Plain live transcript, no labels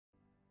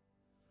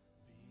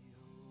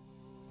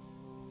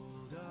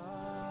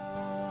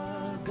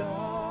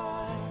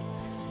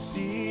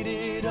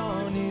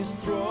his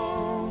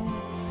throne.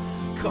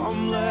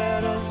 Come,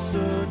 let us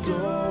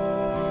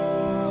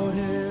adore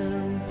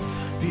him.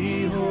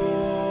 Behold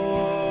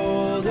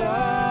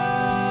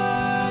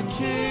our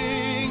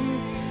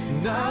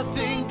King,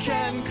 nothing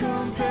can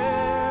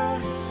compare.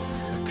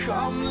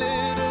 Come,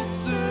 let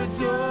us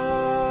adore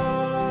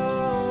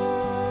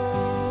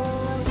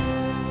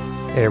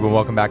him. Hey everyone,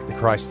 welcome back to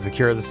Christ is the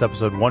Cure. This is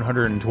episode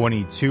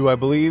 122, I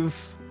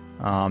believe.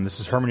 This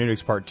is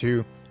Hermeneutics Part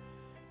 2.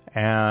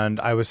 And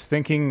I was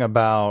thinking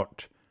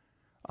about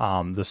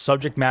the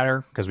subject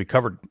matter, because we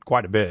covered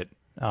quite a bit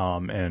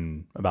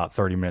in about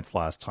 30 minutes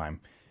last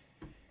time.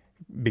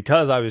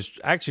 Because I was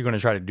actually going to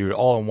try to do it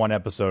all in one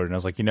episode, and I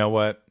was like, you know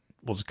what?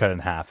 We'll just cut it in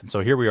half. And so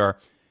here we are.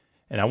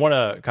 And I want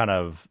to kind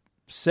of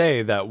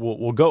say that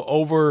we'll go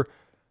over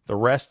the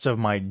rest of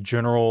my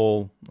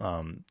general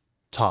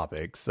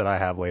topics that I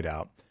have laid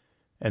out.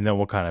 And then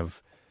we'll kind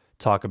of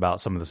talk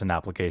about some of this in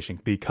application,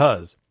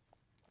 because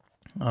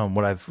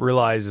what I've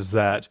realized is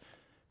that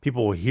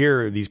people will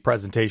hear these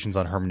presentations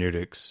on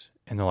hermeneutics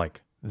and they're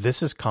like,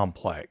 this is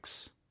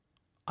complex.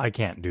 I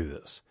can't do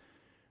this.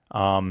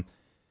 You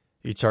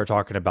start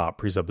talking about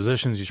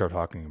presuppositions, you start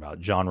talking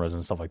about genres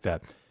and stuff like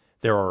that.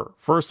 There are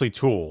firstly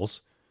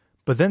tools,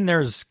 but then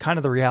there's kind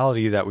of the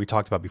reality that we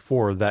talked about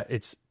before, that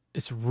it's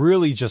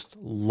really just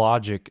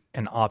logic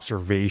and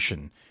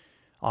observation.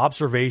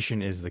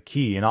 Observation is the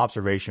key, and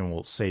observation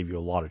will save you a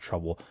lot of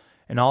trouble.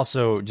 And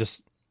also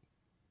just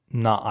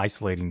not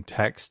isolating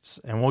texts,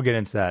 and we'll get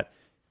into that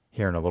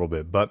here in a little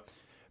bit. But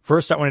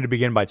first, I wanted to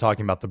begin by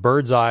talking about the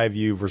bird's eye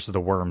view versus the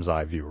worm's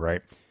eye view,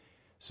 right?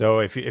 So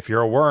if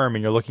you're a worm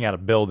and you're looking at a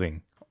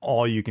building,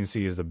 all you can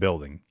see is the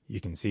building. You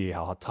can see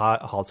how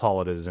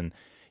tall it is, and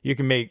you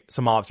can make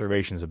some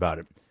observations about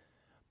it.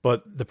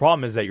 But the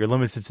problem is that you're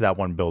limited to that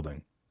one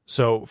building.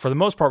 So for the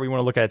most part, we want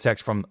to look at a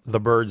text from the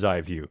bird's eye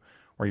view,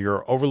 where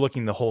you're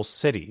overlooking the whole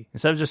city.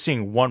 Instead of just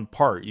seeing one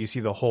part, you see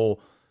the whole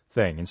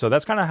thing. And so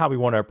that's kind of how we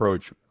want to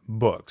approach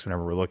books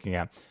whenever we're looking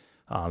at,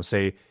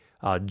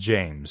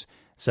 James.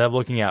 Instead of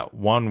looking at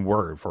one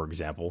word, for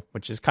example,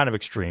 which is kind of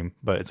extreme,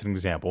 but it's an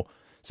example.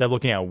 Instead of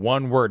looking at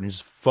one word and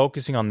just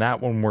focusing on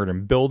that one word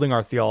and building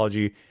our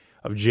theology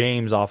of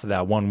James off of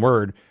that one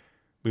word,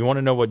 we want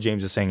to know what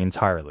James is saying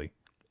entirely.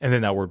 And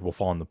then that word will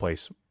fall into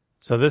place.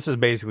 So this is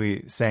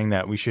basically saying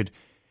that we should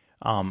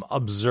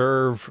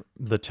observe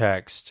the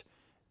text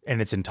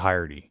in its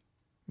entirety.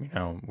 You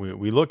know,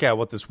 we look at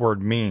what this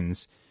word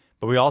means,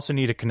 but we also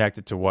need to connect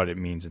it to what it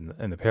means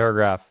in the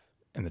paragraph,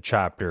 in the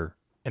chapter,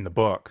 in the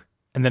book.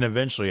 And then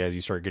eventually, as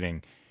you start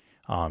getting,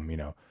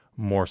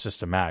 more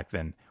systematic,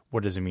 then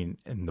what does it mean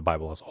in the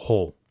Bible as a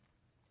whole?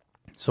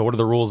 So what are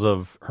the rules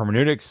of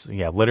hermeneutics?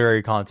 You have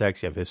literary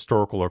context, you have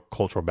historical or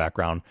cultural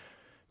background,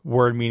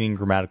 word meaning,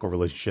 grammatical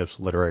relationships,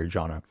 literary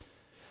genre.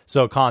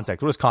 So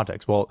context, what is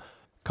context? Well,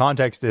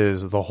 context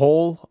is the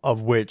whole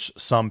of which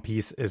some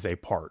piece is a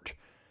part.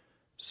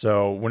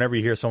 So whenever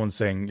you hear someone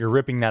saying you're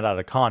ripping that out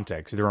of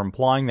context, they're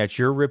implying that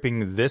you're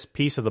ripping this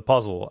piece of the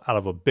puzzle out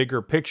of a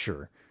bigger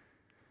picture.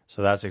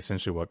 So that's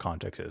essentially what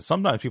context is.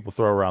 Sometimes people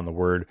throw around the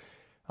word,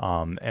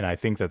 and I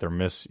think that they're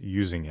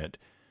misusing it.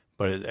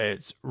 But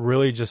it's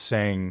really just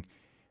saying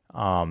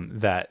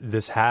that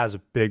this has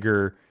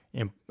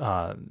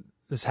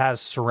this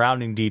has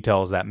surrounding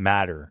details that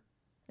matter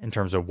in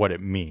terms of what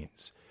it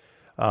means.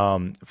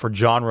 For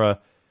genre,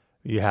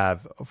 you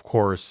have, of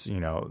course,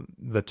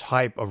 the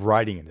type of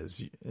writing it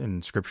is.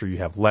 In Scripture, you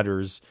have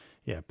letters,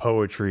 you have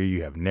poetry,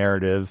 you have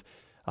narrative.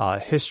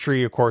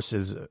 History, of course,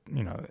 is,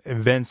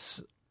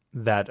 events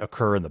that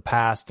occur in the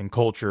past, and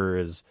culture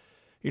is,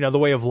 the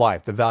way of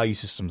life, the value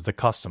systems, the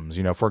customs.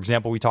 For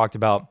example, we talked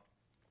about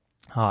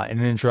in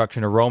an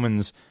introduction to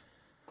Romans,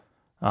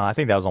 I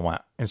think that was on my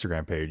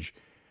Instagram page,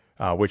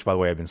 which, by the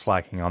way, I've been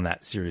slacking on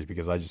that series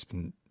because I've just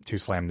been too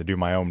slammed to do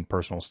my own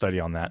personal study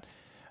on that.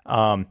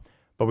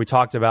 But we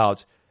talked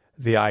about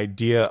the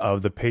idea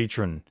of the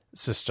patron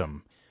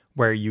system,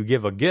 where you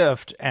give a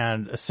gift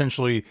and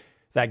essentially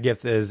that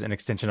gift is an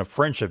extension of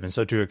friendship. And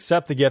so to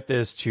accept the gift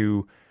is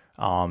to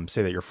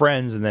say that you're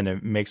friends, and then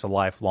it makes a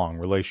lifelong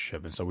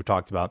relationship. And so we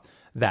talked about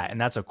that. And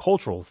that's a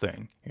cultural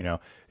thing.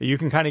 You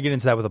can kind of get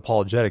into that with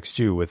apologetics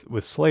too,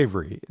 with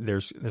slavery.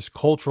 There's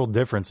cultural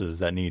differences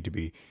that need to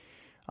be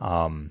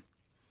taken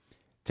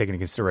into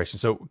consideration.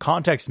 So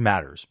context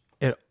matters.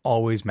 It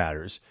always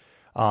matters.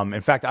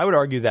 In fact, I would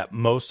argue that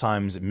most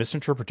times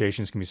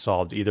misinterpretations can be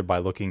solved either by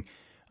looking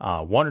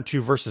one or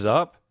two verses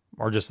up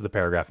or just the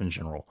paragraph in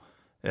general.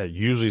 It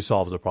usually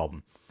solves a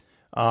problem.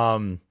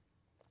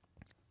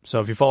 So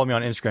if you follow me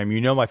on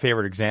Instagram, my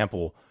favorite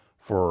example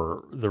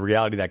for the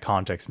reality that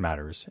context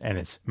matters, and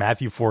it's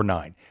Matthew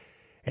 4:9.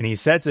 And he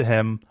said to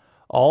him,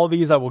 all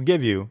these I will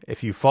give you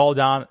if you fall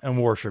down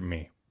and worship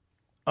me.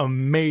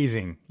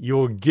 Amazing. You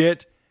will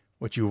get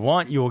what you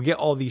want. You will get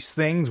all these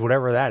things,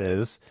 whatever that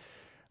is.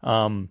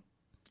 You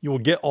will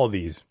get all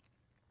these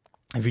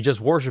if you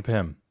just worship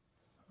him.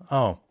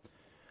 Oh,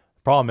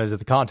 the problem is that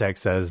the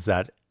context says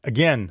that,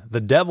 again, the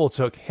devil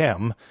took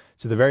him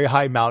to the very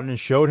high mountain and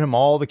showed him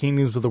all the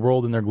kingdoms of the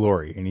world in their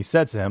glory. And he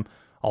said to him,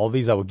 all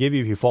these I will give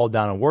you if you fall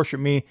down and worship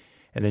me.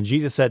 And then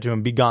Jesus said to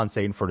him, "Be gone,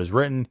 Satan, for it is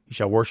written, you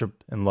shall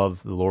worship and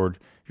love the Lord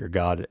your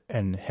God,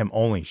 and him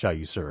only shall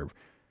you serve."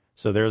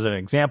 So there's an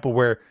example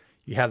where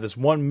you have this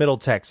one middle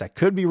text that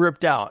could be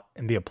ripped out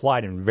and be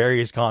applied in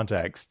various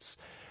contexts.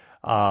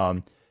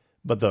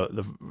 But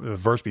the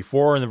verse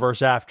before and the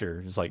verse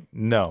after is like,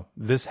 no,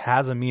 this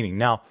has a meaning.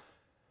 Now,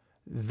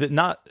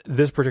 not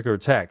this particular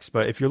text,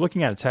 but if you're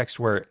looking at a text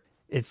where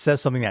it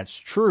says something that's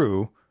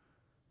true,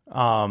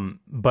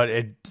 but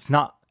it's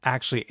not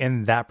actually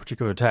in that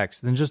particular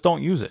text, then just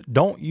don't use it.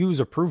 Don't use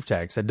a proof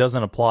text that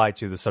doesn't apply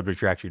to the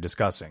subject you're actually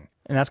discussing.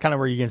 And that's kind of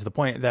where you get into the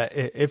point that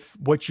if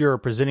what you're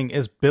presenting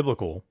is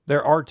biblical,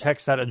 there are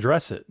texts that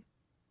address it.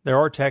 There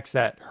are texts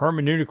that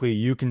hermeneutically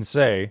you can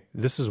say,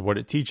 this is what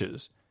it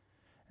teaches.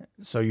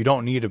 So you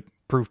don't need a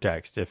proof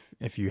text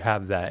if you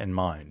have that in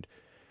mind,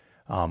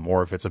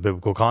 or if it's a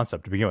biblical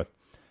concept to begin with.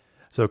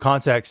 So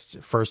context,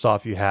 first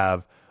off, you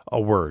have a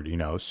word,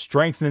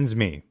 strengthens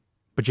me.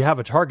 But you have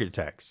a target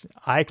text.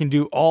 I can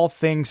do all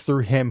things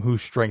through him who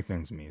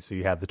strengthens me. So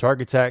you have the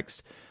target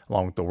text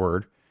along with the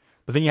word.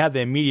 But then you have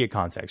the immediate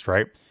context,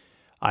 right?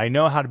 I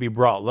know how to be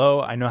brought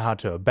low. I know how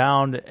to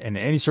abound. And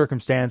in any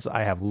circumstance,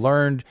 I have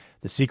learned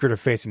the secret of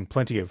facing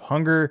plenty of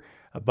hunger,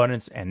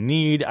 abundance, and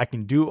need. I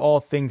can do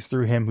all things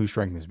through him who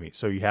strengthens me.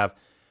 So you have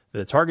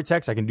the target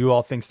text. I can do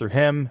all things through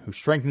him who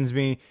strengthens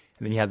me.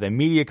 And then you have the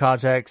immediate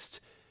context.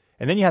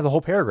 And then you have the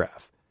whole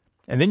paragraph.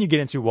 And then you get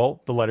into,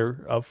 the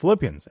letter of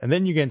Philippians. And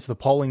then you get into the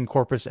Pauline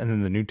corpus and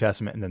then the New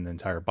Testament and then the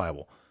entire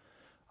Bible.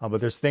 But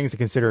there's things to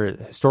consider: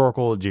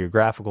 historical,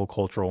 geographical,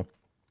 cultural.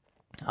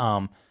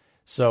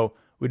 So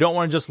we don't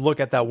want to just look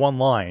at that one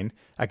line.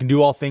 I can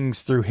do all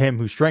things through him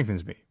who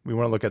strengthens me. We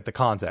want to look at the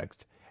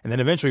context. And then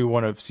eventually we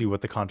want to see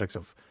what the context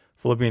of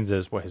Philippians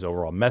is, what his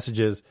overall message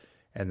is,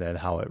 and then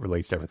how it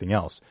relates to everything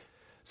else.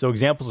 So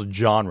examples of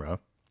genre,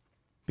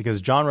 because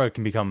genre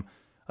can become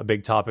a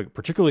big topic,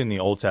 particularly in the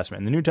Old Testament.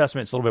 In the New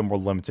Testament, it's a little bit more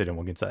limited, and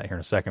we'll get to that here in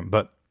a second.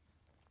 But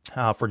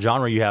for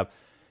genre, you have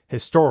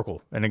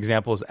historical. An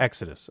example is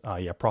Exodus.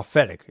 You have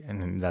prophetic,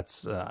 and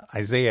that's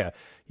Isaiah.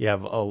 You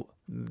have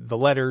the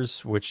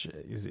letters, which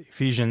is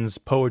Ephesians,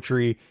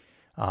 poetry,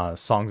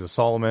 Songs of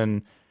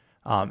Solomon.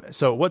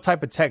 So what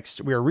type of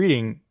text we are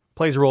reading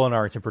plays a role in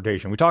our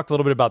interpretation. We talked a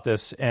little bit about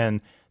this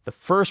in the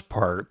first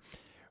part,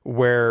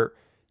 where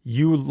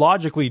you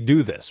logically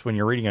do this when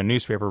you're reading a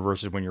newspaper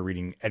versus when you're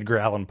reading Edgar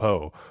Allan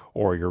Poe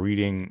or you're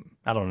reading,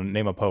 I don't know,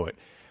 name a poet.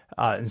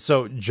 And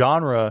so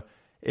genre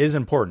is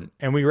important,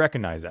 and we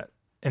recognize that.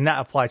 And that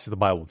applies to the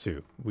Bible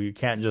too. We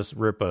can't just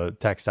rip a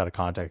text out of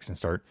context and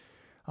start.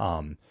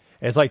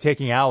 It's like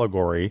taking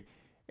allegory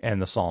and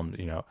the Psalms,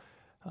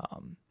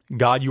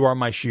 God, you are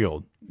my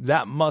shield.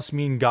 That must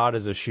mean God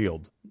is a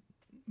shield.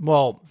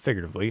 Well,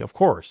 figuratively, of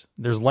course.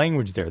 There's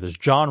language there. There's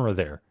genre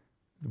there.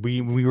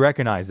 We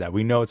recognize that.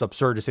 We know it's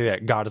absurd to say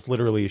that God is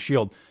literally a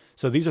shield.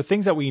 So these are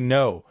things that we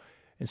know.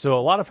 And so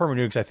a lot of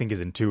hermeneutics, I think,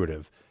 is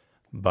intuitive.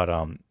 But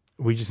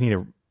we just need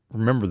to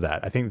remember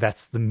that. I think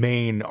that's the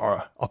main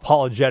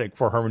apologetic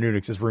for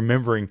hermeneutics, is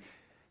remembering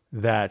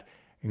that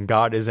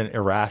God isn't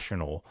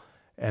irrational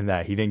and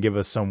that he didn't give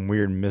us some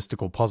weird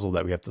mystical puzzle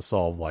that we have to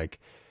solve, like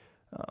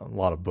a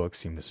lot of books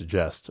seem to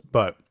suggest.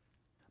 But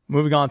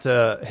moving on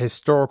to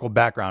historical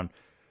background.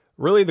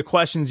 Really, the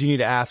questions you need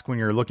to ask when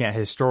you're looking at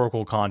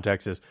historical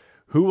context is,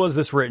 who was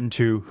this written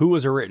to? Who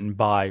was it written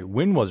by?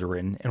 When was it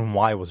written? And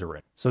why was it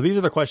written? So these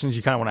are the questions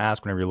you kind of want to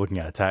ask whenever you're looking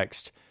at a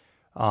text.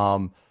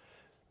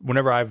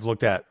 Whenever I've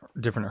looked at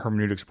different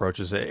hermeneutics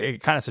approaches,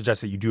 it kind of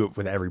suggests that you do it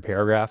with every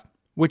paragraph,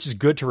 which is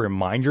good to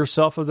remind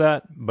yourself of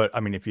that. But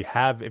I mean, if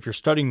you're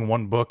studying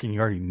one book and you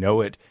already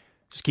know it,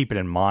 just keep it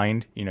in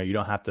mind. You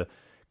don't have to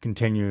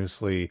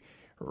continuously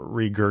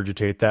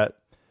regurgitate that.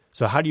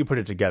 So how do you put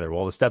it together?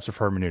 Well, the steps of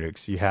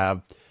hermeneutics. You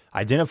have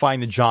identifying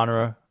the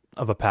genre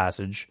of a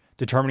passage,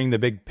 determining the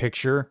big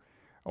picture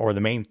or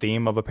the main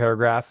theme of a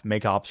paragraph,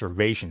 make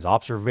observations.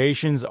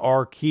 Observations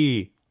are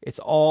key. It's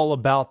all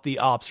about the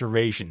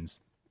observations.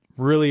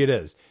 Really, it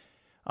is.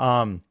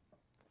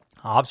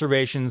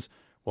 Observations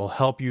will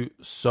help you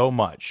so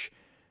much.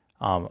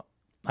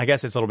 I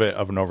guess it's a little bit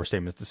of an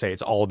overstatement to say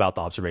it's all about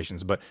the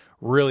observations, but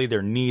really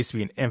there needs to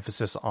be an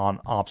emphasis on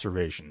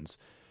observations.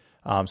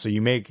 So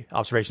you make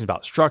observations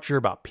about structure,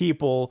 about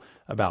people,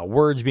 about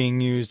words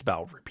being used,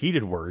 about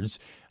repeated words,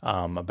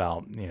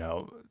 about,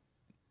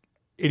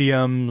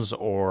 idioms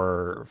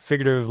or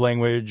figurative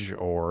language,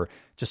 or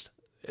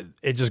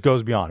it just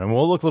goes beyond. And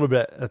we'll look a little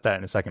bit at that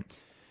in a second.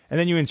 And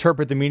then you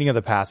interpret the meaning of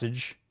the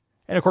passage.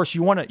 And of course,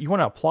 you want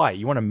to apply it.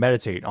 You want to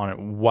meditate on it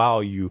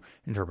while you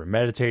interpret.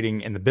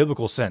 Meditating in the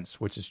biblical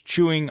sense, which is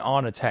chewing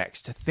on a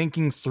text,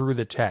 thinking through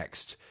the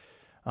text.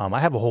 I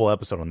have a whole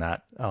episode on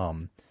that. I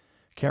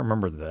can't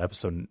remember the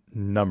episode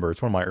number.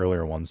 It's one of my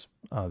earlier ones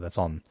that's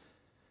on.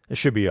 It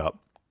should be up.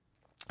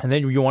 And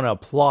then you want to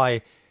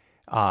apply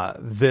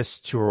this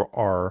to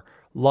our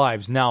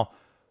lives. Now,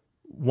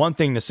 one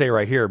thing to say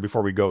right here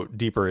before we go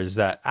deeper is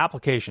that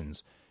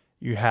applications,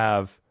 you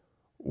have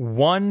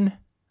one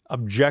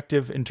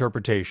objective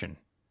interpretation.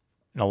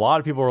 And a lot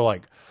of people are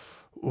like,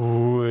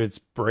 ooh, it's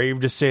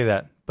brave to say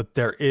that. but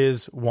there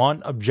is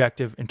one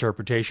objective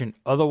interpretation.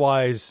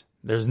 Otherwise,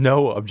 there's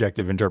no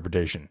objective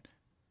interpretation.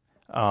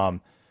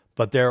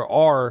 But there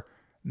are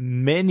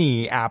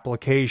many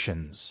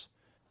applications,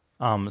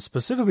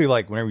 specifically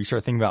like whenever you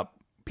start thinking about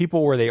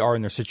people where they are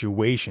in their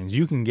situations,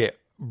 you can get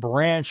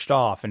branched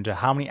off into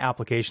how many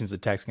applications the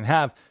text can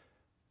have,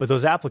 but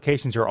those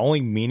applications are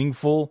only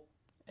meaningful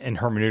in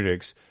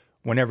hermeneutics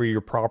whenever you're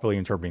properly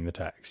interpreting the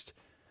text.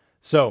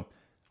 So,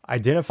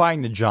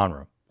 identifying the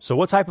genre. So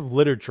what type of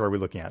literature are we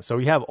looking at? So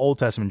we have Old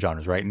Testament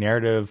genres, right?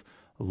 Narrative,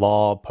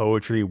 law,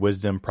 poetry,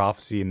 wisdom,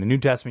 prophecy. In the New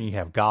Testament, you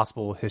have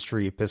gospel,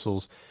 history,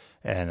 epistles,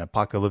 and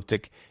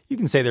apocalyptic. You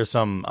can say there's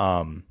some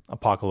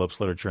apocalypse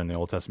literature in the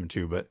Old Testament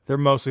too, but they're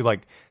mostly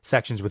like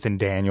sections within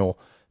Daniel,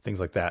 things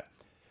like that.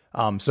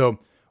 So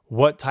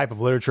what type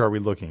of literature are we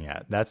looking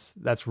at?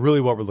 That's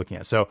really what we're looking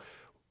at. So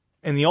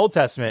in the Old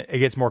Testament, it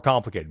gets more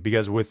complicated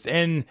because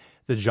within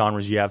the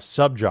genres, you have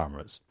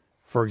subgenres.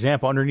 For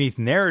example, underneath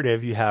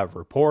narrative, you have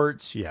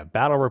reports, you have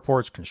battle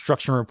reports,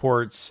 construction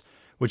reports,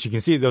 which you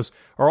can see those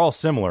are all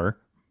similar,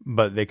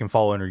 but they can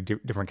fall under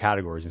different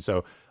categories. And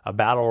so a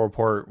battle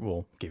report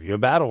will give you a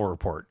battle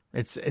report.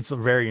 It's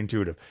very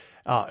intuitive.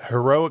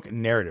 Heroic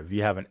narrative,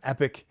 you have an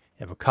epic,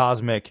 you have a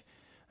cosmic,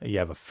 you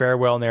have a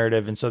farewell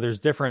narrative. And so there's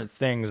different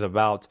things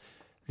about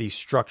these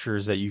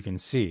structures that you can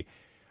see.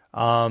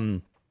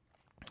 In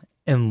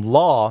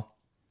law,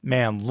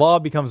 law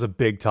becomes a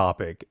big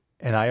topic.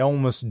 And I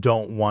almost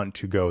don't want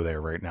to go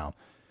there right now.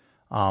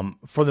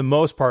 For the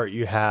most part,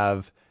 you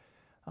have,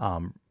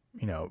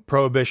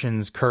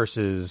 prohibitions,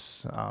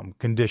 curses,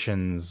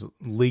 conditions,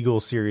 legal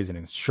series, and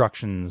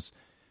instructions,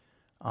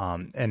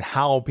 and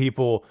how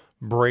people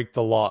break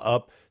the law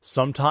up.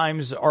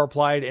 Sometimes are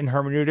applied in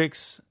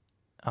hermeneutics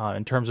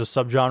in terms of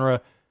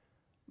subgenre,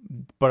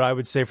 but I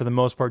would say for the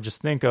most part,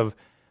 just think of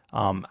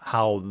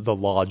how the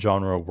law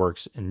genre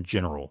works in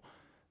general.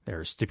 There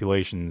are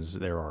stipulations,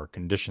 there are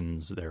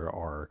conditions, there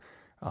are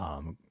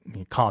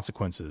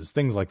consequences,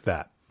 things like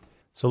that.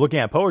 So looking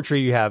at poetry,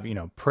 you have,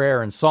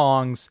 prayer and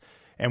songs,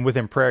 and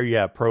within prayer, you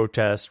have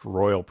protest,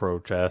 royal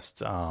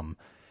protest.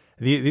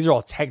 These are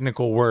all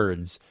technical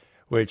words,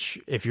 which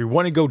if you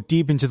want to go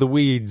deep into the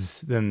weeds,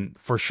 then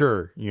for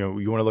sure, you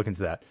want to look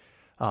into that.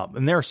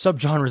 And there are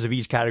subgenres of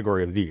each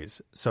category of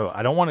these. So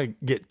I don't want to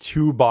get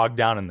too bogged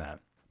down in that.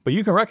 But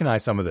you can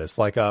recognize some of this.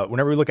 Like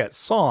whenever we look at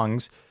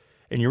songs,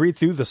 and you read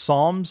through the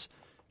Psalms,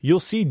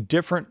 you'll see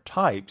different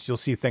types. You'll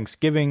see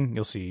thanksgiving,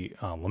 you'll see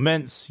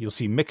laments, you'll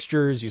see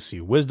mixtures, you'll see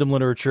wisdom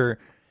literature.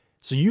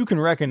 So you can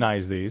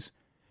recognize these.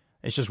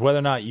 It's just whether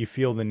or not you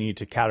feel the need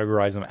to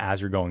categorize them as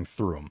you're going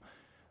through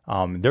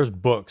them. There's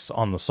books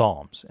on the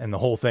Psalms, and the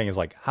whole thing is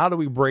like, how do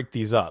we break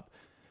these up?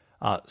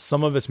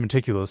 Some of it's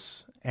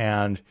meticulous,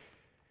 and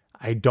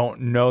I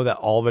don't know that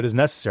all of it is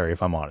necessary,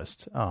 if I'm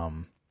honest.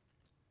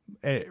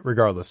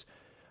 Regardless.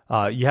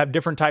 You have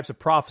different types of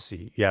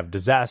prophecy. You have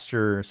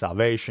disaster,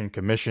 salvation,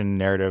 commission,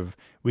 narrative.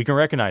 We can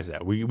recognize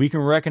that. We can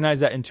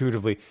recognize that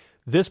intuitively.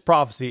 This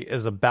prophecy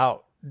is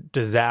about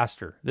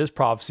disaster. This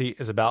prophecy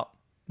is about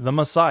the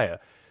Messiah.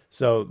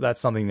 So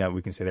that's something that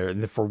we can say there.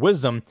 And for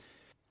wisdom,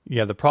 you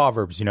have the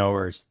Proverbs,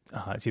 where it's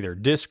either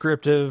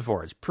descriptive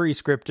or it's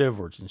prescriptive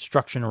or it's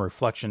instruction or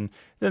reflection.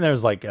 Then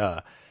there's like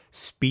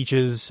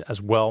speeches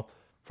as well.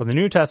 For the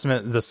New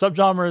Testament, the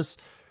subgenres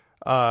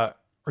are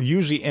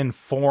usually in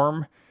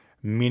form,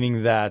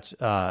 meaning that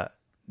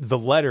the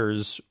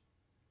letters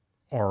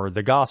or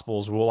the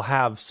Gospels will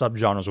have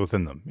subgenres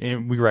within them.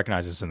 And we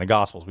recognize this in the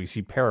Gospels. We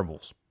see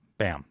parables.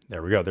 Bam,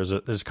 there we go.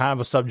 There's kind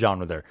of a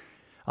subgenre there.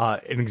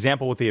 An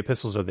example with the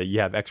epistles are that you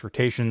have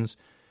exhortations,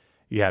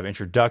 you have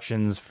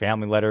introductions,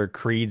 family letter,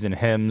 creeds, and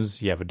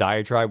hymns. You have a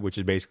diatribe, which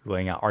is basically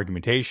laying out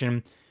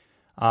argumentation.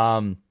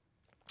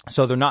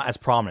 So they're not as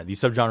prominent.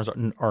 These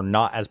subgenres are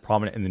not as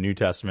prominent in the New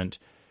Testament.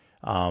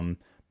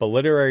 But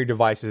literary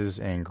devices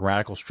and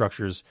grammatical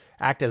structures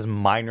act as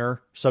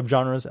minor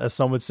subgenres, as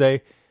some would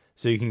say.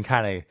 So you can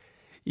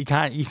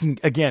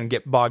again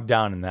get bogged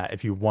down in that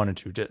if you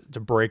wanted to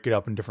break it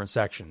up in different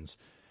sections.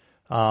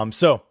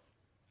 So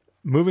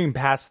moving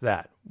past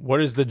that,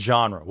 what is the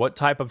genre? What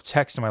type of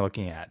text am I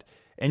looking at?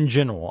 In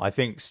general, I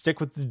think stick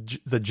with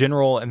the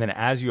general, and then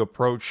as you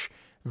approach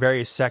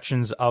various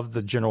sections of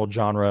the general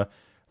genre,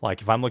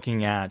 like if I'm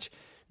looking at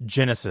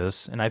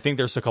Genesis, and I think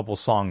there's a couple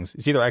songs.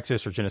 It's either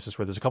Exodus or Genesis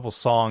where there's a couple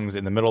songs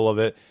in the middle of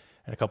it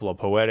and a couple of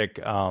poetic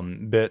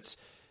bits.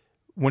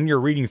 When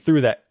you're reading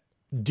through that,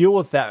 deal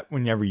with that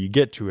whenever you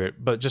get to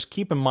it, but just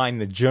keep in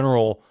mind the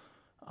general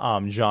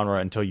genre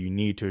until you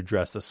need to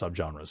address the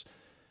subgenres.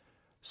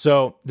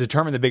 So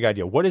determine the big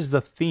idea. What is the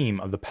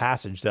theme of the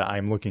passage that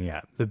I'm looking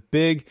at? The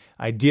big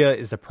idea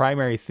is the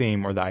primary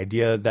theme, or the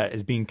idea that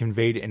is being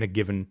conveyed in a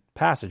given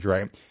passage,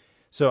 right?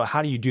 So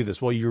how do you do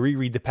this? Well, you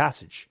reread the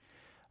passage.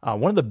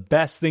 One of the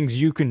best things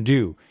you can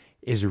do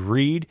is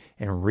read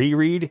and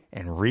reread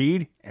and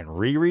read and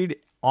reread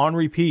on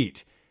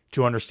repeat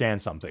to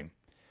understand something.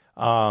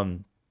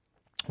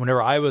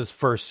 Whenever I was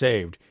first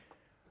saved,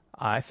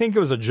 I think it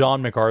was a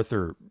John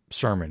MacArthur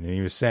sermon, and he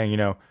was saying,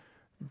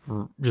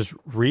 just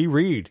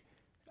reread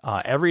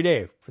every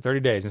day for 30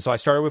 days. And so I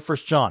started with 1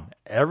 John.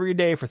 Every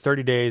day for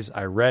 30 days,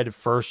 I read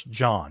 1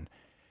 John.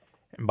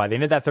 And by the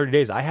end of that 30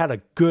 days, I had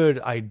a good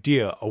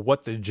idea of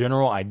what the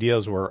general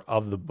ideas were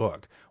of the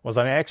book. Was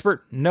I an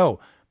expert? No.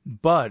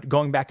 But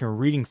going back and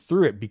reading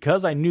through it,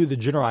 because I knew the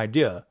general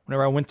idea,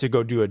 whenever I went to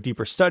go do a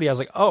deeper study, I was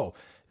like, oh,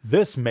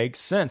 this makes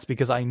sense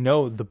because I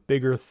know the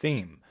bigger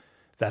theme.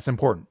 That's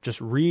important. Just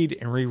read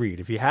and reread.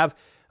 If you have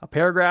a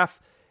paragraph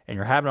and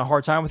you're having a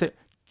hard time with it,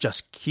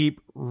 just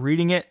keep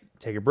reading it.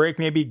 Take a break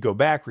maybe, go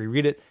back,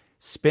 reread it.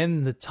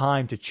 Spend the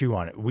time to chew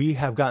on it. We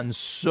have gotten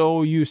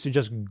so used to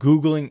just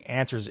Googling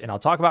answers, and I'll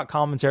talk about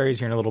commentaries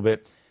here in a little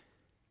bit.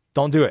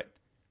 Don't do it.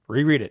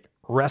 Reread it.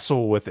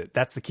 Wrestle with it.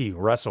 That's the key.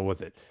 Wrestle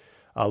with it.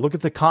 Look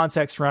at the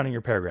context surrounding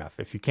your paragraph.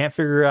 If you can't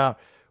figure out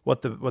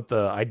what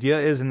the idea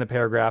is in the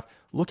paragraph,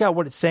 look at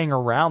what it's saying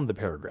around the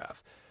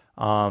paragraph.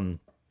 And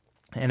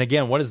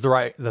again, what is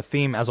the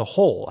theme as a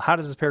whole? How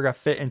does this paragraph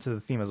fit into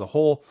the theme as a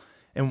whole?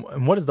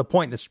 And what is the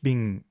point that's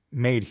being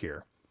made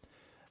here?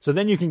 So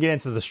then you can get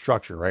into the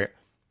structure, right?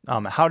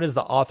 How does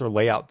the author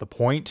lay out the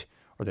point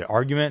or the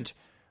argument?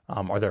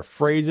 Are there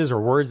phrases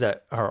or words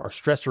that are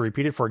stressed or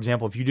repeated? For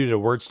example, if you did a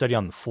word study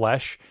on the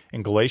flesh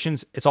in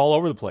Galatians, it's all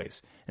over the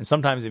place. And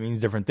sometimes it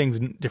means different things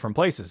in different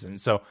places.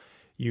 And so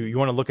you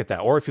want to look at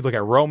that. Or if you look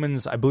at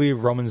Romans, I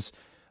believe Romans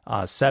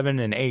 7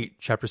 and 8,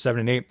 chapter 7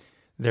 and 8,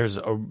 there's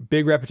a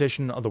big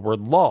repetition of the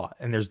word law.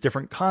 And there's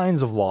different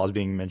kinds of laws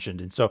being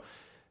mentioned. And so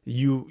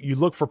you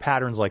look for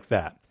patterns like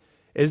that.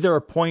 Is there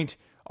a point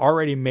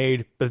already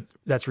made, but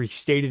that's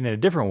restated in a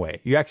different way?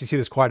 You actually see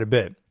this quite a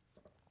bit,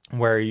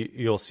 where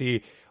you'll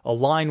see a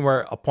line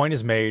where a point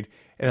is made,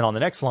 and then on the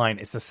next line,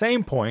 it's the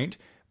same point,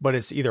 but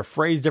it's either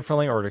phrased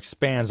differently or it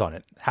expands on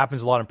it. It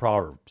happens a lot in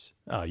Proverbs.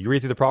 You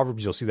read through the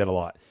Proverbs, you'll see that a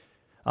lot.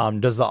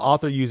 Does the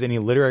author use any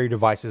literary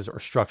devices or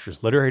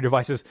structures? Literary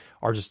devices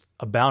are just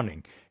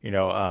abounding.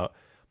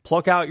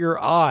 Pluck out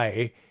your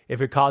eye if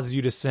it causes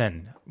you to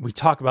sin. We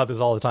talk about this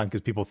all the time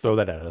because people throw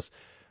that at us.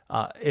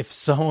 If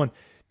someone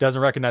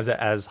doesn't recognize it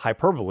as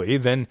hyperbole,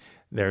 then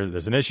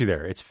there's an issue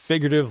there. It's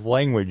figurative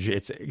language.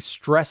 It's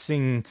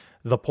stressing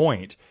the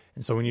point.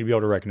 And so we need to be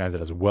able to recognize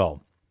it as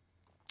well.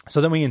 So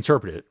then we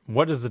interpret it.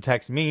 What does the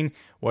text mean?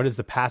 What does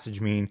the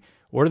passage mean?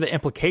 What are the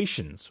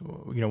implications?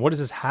 What does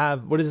this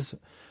have? What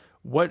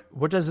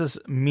does this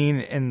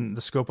mean in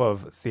the scope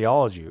of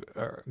theology,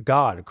 or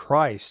God,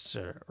 Christ,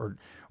 or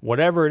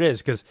whatever it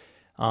is? Because,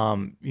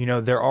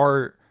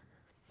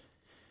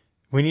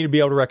 we need to be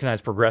able to recognize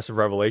progressive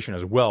revelation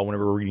as well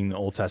whenever we're reading the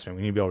Old Testament.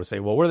 We need to be able to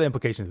say, well, what are the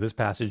implications of this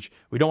passage?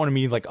 We don't want to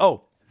mean like,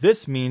 oh,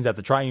 this means that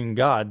the triune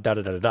God,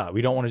 da-da-da-da-da.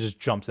 We don't want to just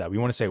jump to that. We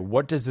want to say,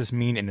 what does this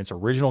mean in its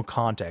original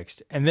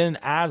context? And then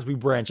as we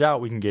branch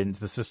out, we can get into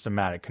the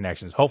systematic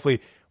connections.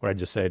 Hopefully what I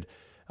just said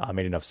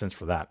made enough sense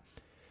for that.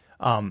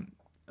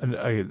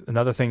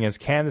 Another thing is,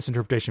 can this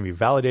interpretation be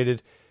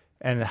validated?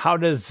 And how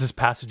does this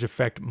passage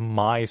affect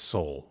my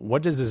soul?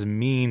 What does this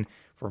mean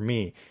for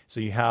me? So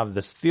you have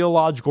this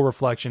theological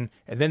reflection,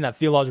 and then that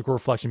theological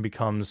reflection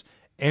becomes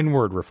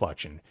inward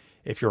reflection.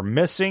 If you're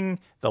missing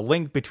the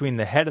link between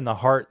the head and the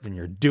heart, then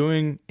you're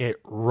doing it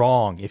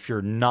wrong. If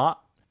you're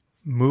not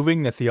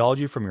moving the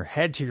theology from your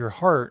head to your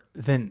heart,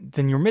 then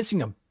you're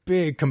missing a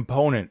big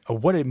component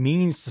of what it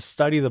means to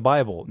study the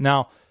Bible.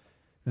 Now,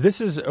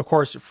 this is, of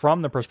course,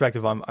 from the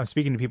perspective, I'm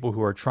speaking to people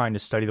who are trying to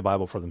study the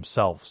Bible for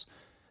themselves.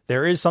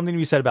 There is something to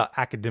be said about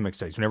academic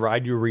studies. Whenever I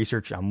do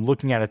research, I'm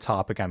looking at a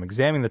topic, I'm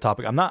examining the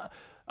topic, I'm not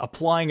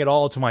applying it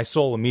all to my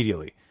soul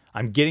immediately.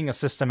 I'm getting a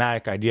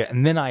systematic idea,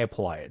 and then I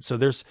apply it. So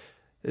there's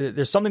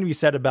something to be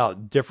said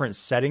about different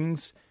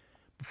settings.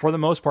 For the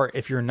most part,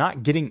 if you're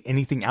not getting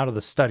anything out of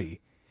the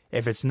study,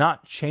 if it's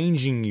not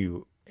changing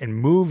you and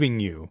moving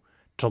you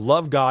to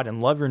love God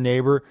and love your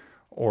neighbor,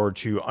 or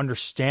to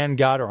understand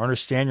God or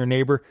understand your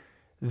neighbor,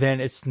 then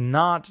it's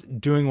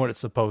not doing what it's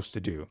supposed to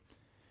do.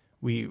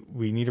 We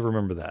need to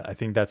remember that. I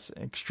think that's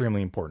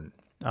extremely important.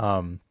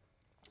 And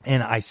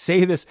I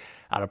say this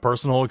out of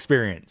personal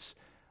experience.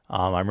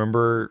 I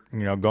remember,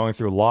 going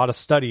through a lot of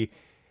study,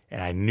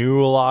 and I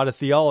knew a lot of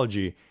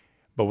theology,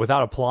 but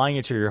without applying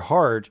it to your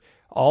heart,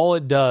 all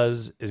it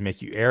does is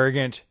make you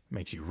arrogant,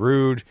 makes you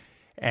rude,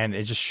 and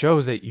it just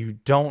shows that you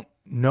don't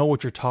know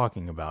what you're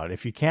talking about.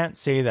 If you can't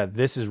say that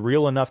this is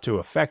real enough to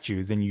affect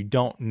you, then you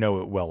don't know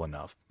it well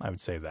enough. I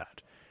would say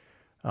that.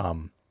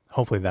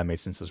 Hopefully that made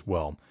sense as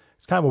well.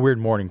 It's kind of a weird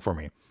morning for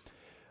me.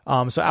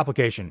 So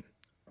application,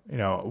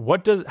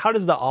 how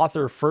does the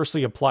author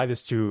firstly apply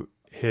this to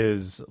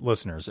his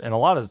listeners? And a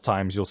lot of the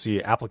times you'll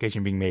see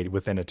application being made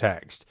within a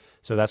text.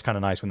 So that's kind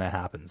of nice when that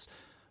happens.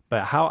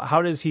 But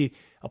how does he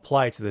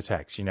apply it to the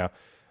text?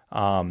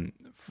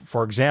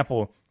 For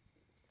example,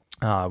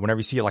 whenever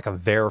you see like a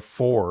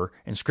therefore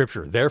in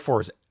scripture,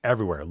 therefore is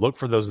everywhere. Look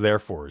for those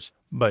therefores.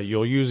 But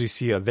you'll usually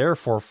see a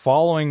therefore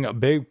following a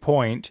big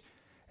point,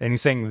 and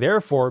he's saying,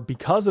 therefore,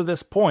 because of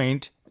this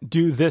point,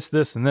 do this,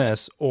 this, and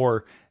this,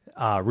 or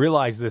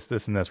realize this,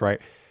 this, and this, right?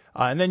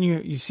 And then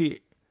you see,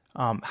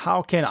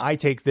 how can I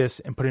take this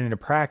and put it into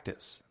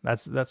practice?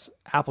 That's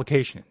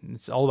application.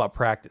 It's all about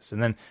practice.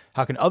 And then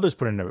how can others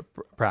put it into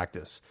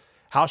practice?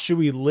 How should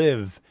we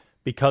live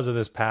because of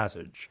this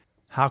passage?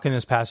 How can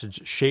this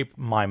passage shape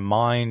my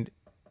mind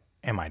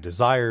and my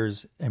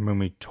desires and move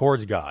me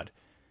towards God?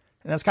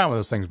 And that's kind of one of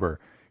those things where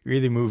you're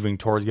either moving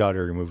towards God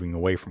or you're moving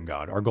away from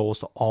God. Our goal is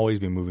to always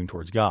be moving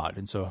towards God.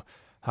 And so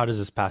how does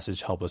this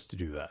passage help us to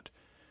do that?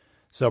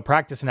 So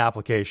practice and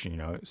application,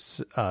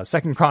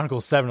 2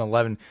 Chronicles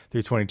 7:11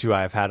 through 22,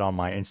 I've had on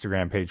my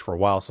Instagram page for a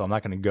while, so I'm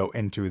not going to go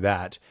into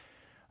that.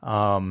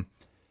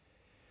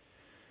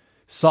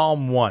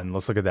 Psalm 1,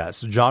 let's look at that.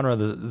 So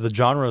the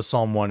genre of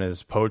Psalm 1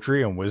 is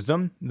poetry and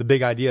wisdom. The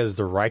big idea is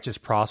the righteous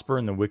prosper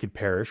and the wicked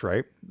perish,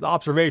 right? The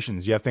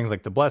observations, you have things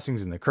like the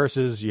blessings and the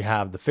curses. You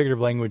have the figurative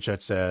language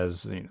that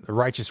says the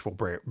righteous will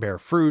bear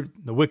fruit,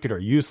 the wicked are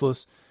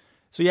useless.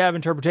 So you have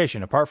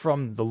interpretation. Apart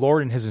from the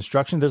Lord and his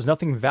instruction, there's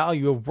nothing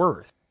value of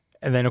worth.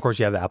 And then, of course,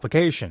 you have the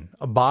application.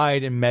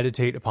 Abide and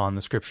meditate upon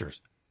the scriptures.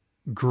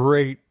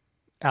 Great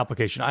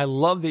application. I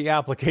love the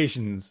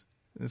applications.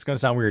 It's going to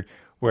sound weird,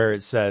 where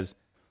it says,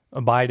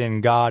 abide in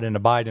God and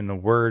abide in the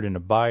Word and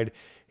abide,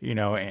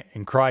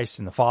 in Christ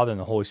and the Father and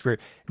the Holy Spirit.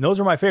 And those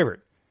are my favorite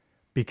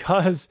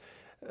because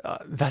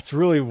that's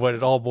really what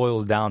it all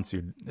boils down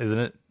to, isn't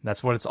it?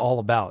 That's what it's all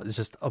about. It's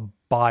just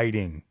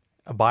abiding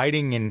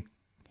in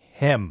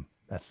Him.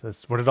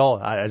 That's what it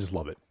all. I just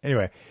love it.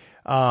 Anyway,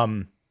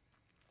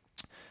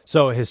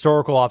 so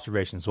historical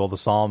observations. Well, the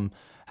Psalm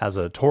has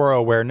a Torah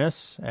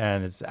awareness,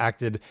 and it's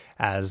acted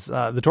as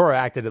the Torah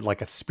acted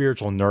like a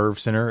spiritual nerve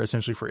center,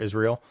 essentially, for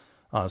Israel.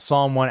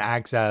 Psalm 1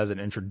 acts as an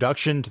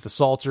introduction to the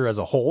Psalter as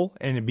a whole,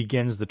 and it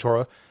begins the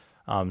Torah.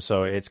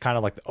 So it's kind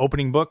of like the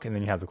opening book, and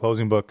then you have the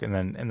closing book, and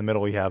then in the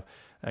middle you have,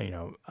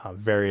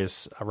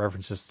 various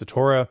references to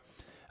Torah.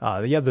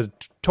 You have the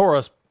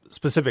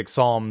Torah-specific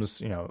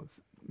psalms,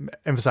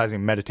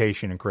 emphasizing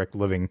meditation and correct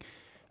living.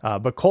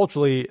 But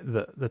culturally,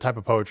 the type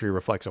of poetry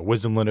reflects a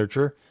wisdom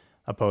literature,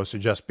 opposed to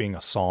just being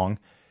a song.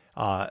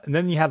 And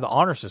then you have the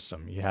honor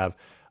system. You have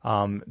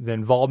the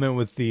involvement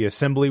with the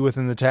assembly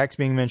within the text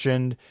being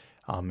mentioned,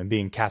 and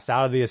being cast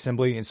out of the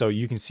assembly. And so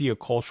you can see a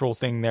cultural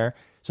thing there.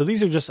 So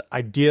these are just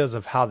ideas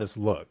of how this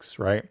looks,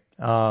 right?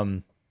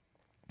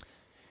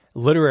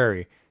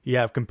 Literary, you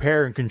have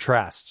compare and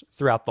contrast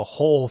throughout the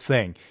whole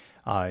thing.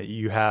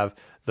 You have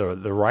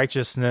the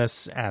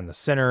righteousness and the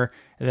sinner,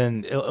 and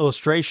then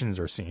illustrations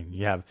are seen.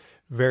 You have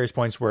various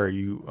points where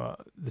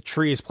the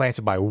tree is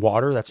planted by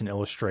water. That's an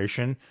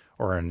illustration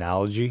or an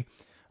analogy.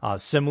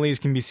 Similes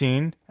can be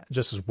seen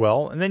just as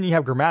well. And then you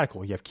have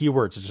grammatical. You have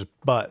keywords such as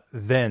but,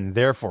 then,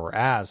 therefore,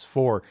 as,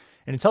 for.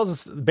 And it tells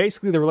us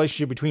basically the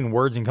relationship between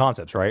words and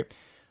concepts, right?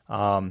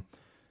 And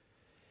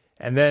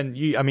then,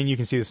 you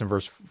can see this in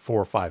verse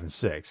 4, 5, and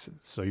 6.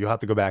 So you'll have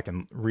to go back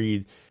and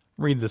read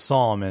the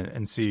psalm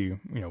and see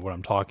what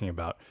I'm talking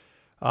about.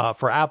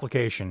 For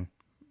application,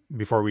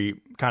 before we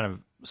kind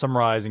of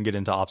summarize and get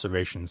into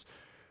observations,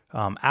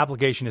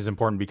 application is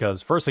important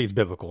because, firstly, it's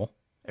biblical.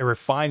 It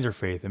refines our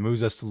faith. It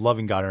moves us to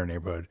loving God in our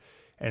neighborhood.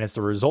 And it's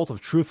the result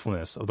of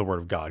truthfulness of the Word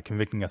of God,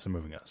 convicting us and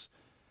moving us.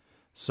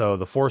 So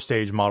the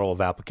 4-stage model of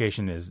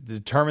application is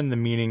determine the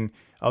meaning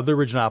of the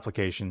original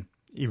application,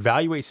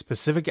 evaluate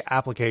specific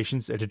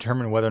applications and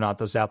determine whether or not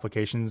those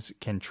applications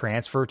can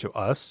transfer to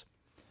us.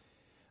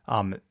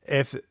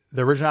 If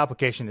the original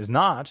application is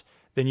not,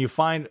 then you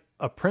find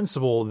a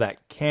principle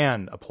that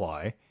can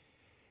apply.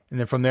 And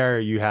then from there,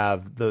 you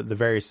have the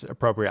various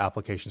appropriate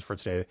applications for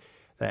today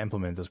that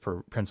implement those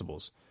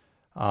principles.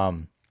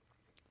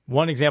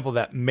 One example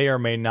that may or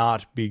may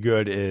not be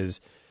good is,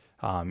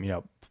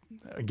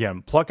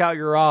 again, pluck out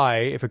your eye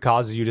if it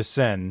causes you to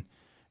sin.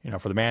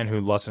 For the man who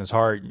lusts in his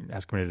heart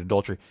has committed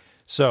adultery.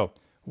 So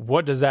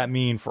what does that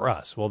mean for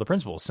us? Well, the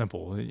principle is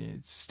simple.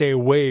 Stay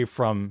away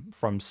from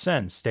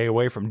sin. Do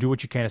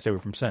what you can to stay away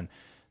from sin.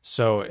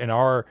 So in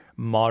our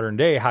modern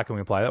day, how can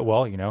we apply that?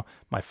 Well,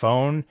 my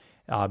phone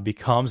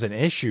becomes an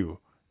issue.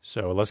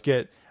 So let's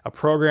get a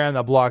program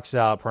that blocks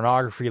out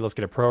pornography. Let's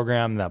get a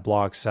program that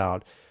blocks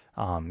out,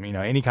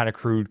 any kind of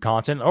crude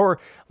content, or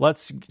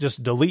let's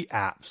just delete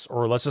apps,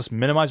 or let's just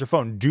minimize your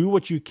phone. Do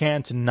what you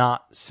can to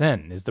not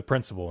sin is the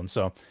principle. And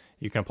so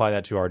you can apply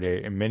that to our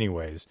day in many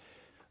ways.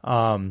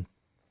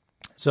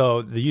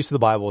 So the use of the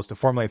Bible is to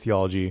formulate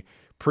theology,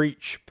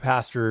 preach,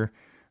 pastor,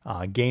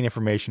 gain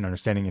information,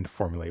 understanding, and to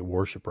formulate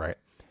worship, right?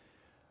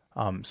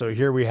 So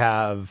here we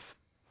have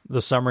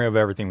the summary of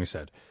everything we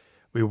said.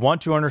 We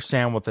want to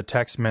understand what the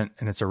text meant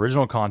in its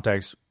original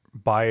context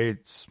by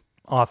its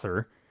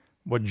author,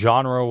 what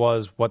genre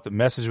was, what the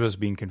message was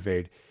being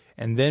conveyed.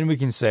 And then we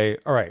can say,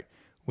 all right,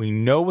 we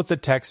know what the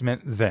text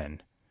meant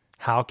then.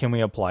 How can we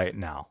apply it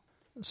now?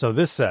 So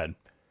this said,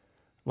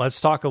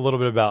 let's talk a little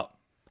bit about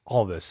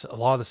all this. A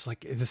lot of this,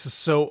 this is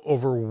so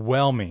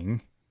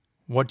overwhelming.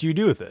 What do you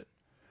do with it?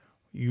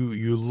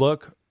 You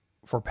look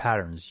for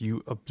patterns.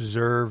 You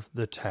observe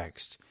the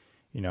text.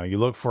 You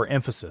look for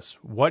emphasis.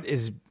 What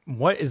is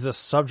the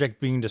subject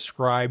being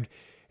described,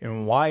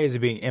 and why is it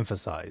being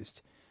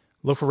emphasized?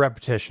 Look for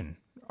repetition.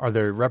 Are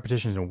there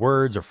repetitions in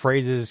words or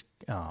phrases,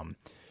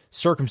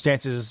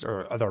 circumstances,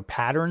 or are there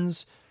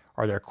patterns?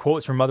 Are there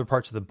quotes from other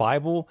parts of the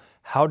Bible?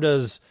 How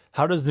does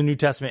the New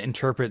Testament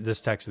interpret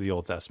this text of the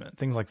Old Testament?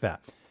 Things like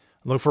that.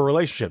 Look for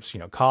relationships,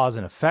 cause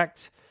and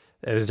effect.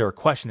 Is there a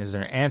question? Is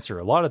there an answer?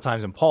 A lot of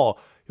times in Paul,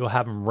 you'll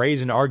have him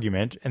raise an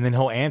argument, and then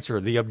he'll answer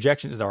the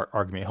objection to the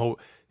argument.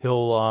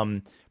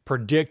 He'll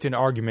predict an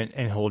argument,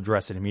 and he'll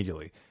address it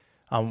immediately.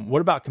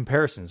 What about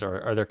comparisons?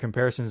 Are there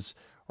comparisons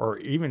or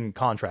even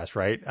contrast,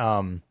 right?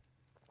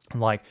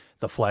 Like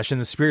the flesh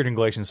and the spirit in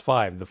Galatians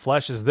 5. The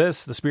flesh is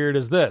this, the spirit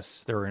is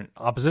this. They're in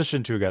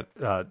opposition to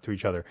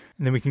each other.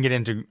 And then we can get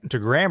into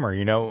grammar,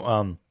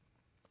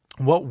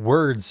 what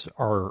words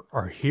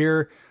are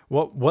here?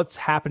 What's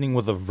happening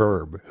with a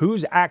verb?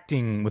 Who's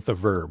acting with the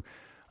verb?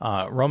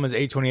 Romans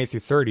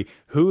 8:28-30.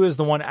 Who is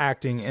the one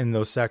acting in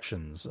those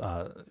sections?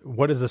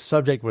 What is the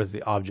subject? What is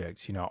the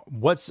object?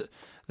 What's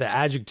the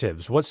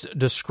adjectives? What's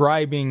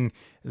describing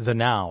the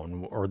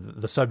noun or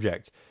the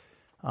subject?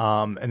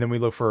 And then we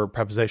look for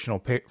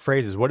prepositional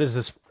phrases. What does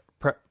this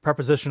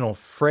prepositional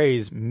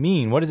phrase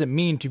mean? What does it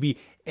mean to be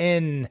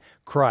in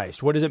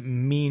Christ? What does it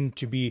mean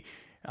to be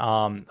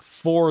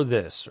for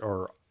this?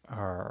 Or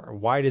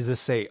why does this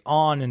say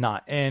on and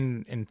not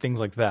in, and things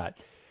like that?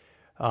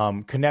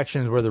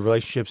 Connections, where the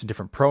relationships and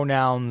different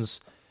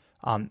pronouns.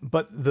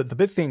 But the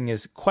big thing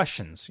is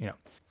questions,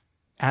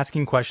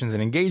 asking questions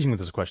and engaging with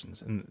those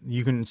questions. And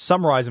you can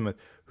summarize them with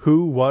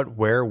who, what,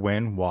 where,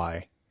 when,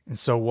 why, and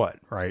so what,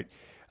 right?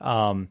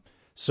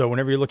 So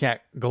whenever you're looking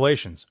at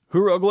Galatians,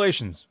 who wrote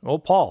Galatians? Well,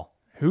 Paul.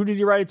 Who did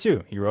he write it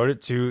to? He wrote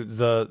it to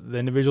the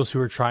individuals who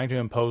were trying to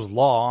impose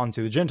law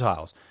onto the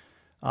Gentiles.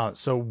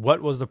 So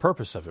what was the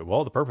purpose of it?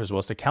 Well, the purpose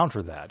was to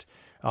counter that.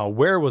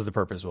 Where was the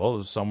purpose? Well, it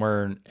was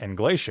somewhere in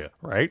Galatia,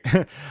 right?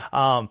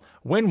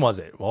 When was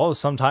it? Well, it was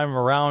sometime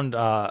around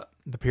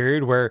the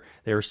period where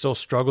there were still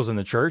struggles in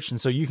the church,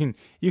 and so you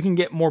can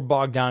get more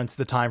bogged down into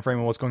the time frame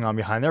and what's going on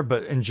behind there.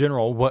 But in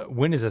general,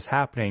 when is this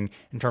happening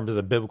in terms of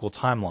the biblical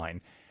timeline?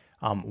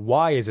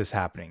 Why is this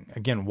happening?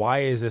 Again, why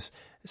is this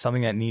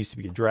something that needs to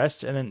be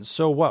addressed? And then,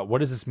 so what? What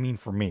does this mean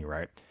for me,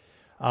 right?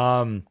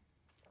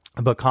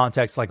 But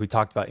context, like we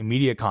talked about,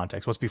 immediate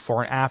context, what's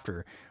before and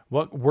after,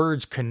 what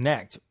words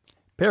connect.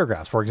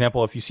 Paragraphs, for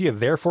example, if you see a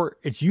therefore,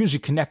 it's usually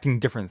connecting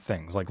different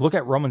things. Like look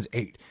at Romans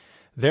 8.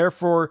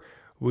 Therefore,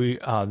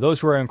 those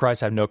who are in Christ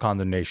have no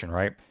condemnation,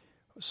 right?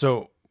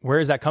 So where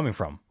is that coming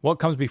from? What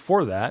comes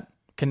before that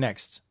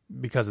connects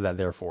because of that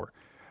therefore.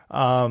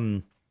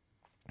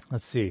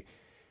 Let's see.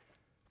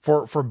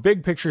 For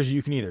big pictures,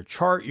 you can either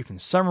chart, you can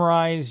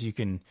summarize, you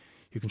can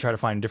try to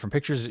find different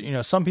pictures.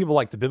 Some people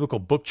like the biblical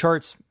book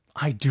charts.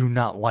 I do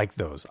not like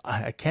those.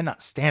 I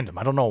cannot stand them.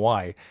 I don't know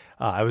why.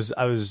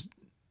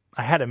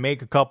 I had to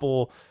make a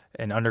couple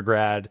in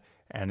undergrad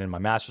and in my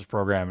master's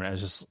program,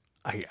 and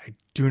I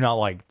do not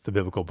like the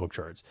biblical book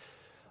charts.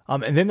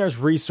 And then there's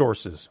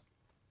resources.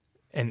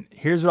 And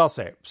here's what I'll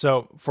say.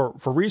 So for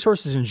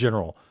resources in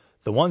general,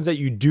 the ones that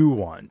you do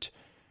want,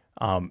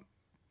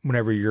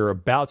 whenever you're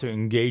about to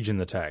engage in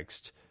the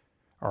text,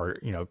 are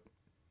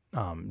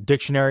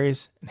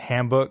dictionaries,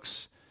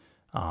 handbooks,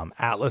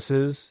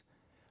 atlases.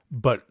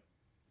 But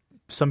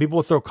some people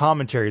will throw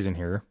commentaries in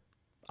here.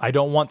 I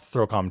don't want to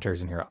throw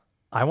commentaries in here.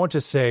 I want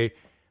to say,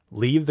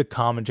 leave the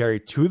commentary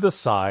to the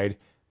side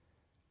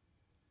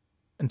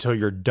until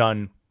you're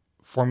done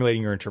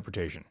formulating your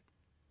interpretation.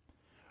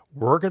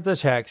 Work at the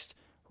text,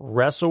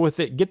 wrestle with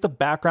it, get the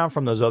background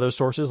from those other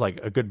sources, like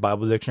a good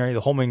Bible dictionary.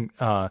 The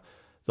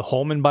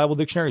Holman Bible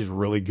Dictionary is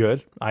really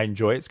good. I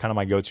enjoy it. It's kind of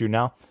my go-to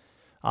now.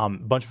 A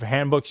bunch of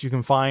handbooks you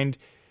can find.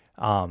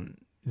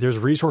 There's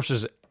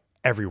resources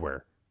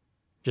everywhere.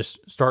 Just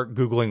start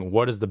Googling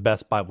what is the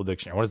best Bible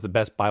dictionary, what is the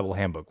best Bible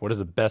handbook, what is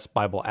the best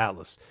Bible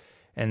atlas.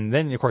 And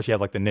then, of course, you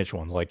have like the niche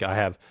ones. Like I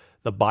have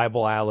the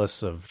Bible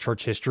Atlas of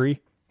Church History,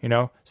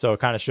 so it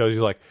kind of shows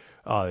you like,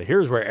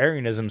 here's where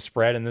Arianism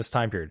spread in this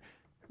time period.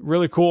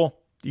 Really cool.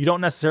 You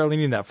don't necessarily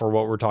need that for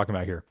what we're talking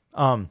about here.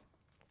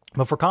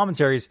 But for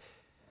commentaries,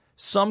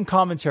 some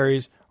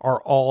commentaries are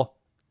all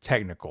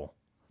technical,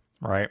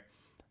 right?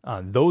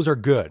 Those are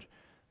good.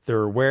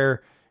 They're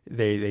where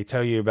they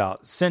tell you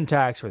about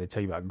syntax or they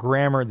tell you about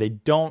grammar. They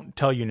don't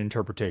tell you an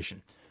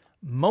interpretation.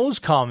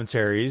 Most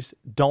commentaries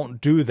don't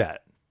do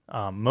that.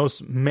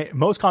 Most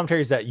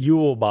commentaries that you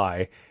will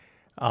buy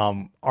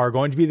are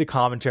going to be the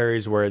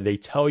commentaries where they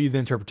tell you the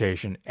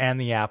interpretation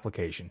and the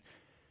application.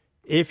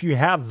 If you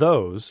have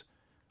those,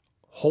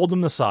 hold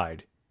them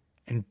aside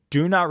and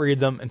do not read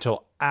them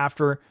until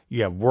after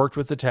you have worked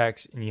with the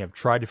text and you have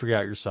tried to figure it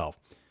out yourself.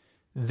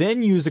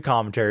 Then use the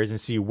commentaries and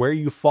see where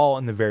you fall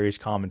in the various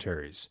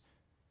commentaries.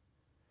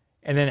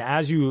 And then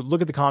as you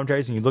look at the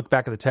commentaries and you look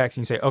back at the text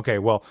and you say, okay,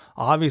 well,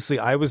 obviously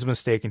I was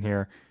mistaken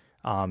here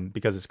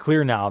because it's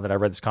clear now that I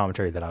read this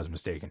commentary that I was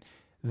mistaken.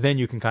 Then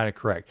you can kind of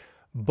correct.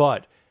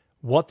 But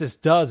what this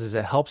does is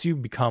it helps you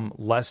become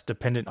less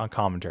dependent on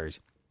commentaries.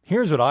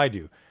 Here's what I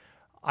do.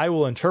 I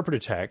will interpret a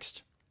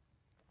text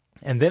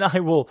and then I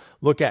will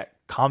look at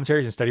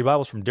commentaries and study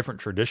Bibles from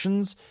different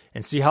traditions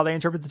and see how they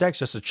interpret the text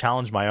just to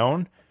challenge my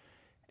own.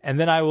 And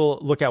then I will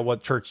look at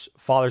what church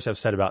fathers have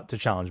said about to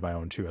challenge my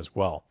own too as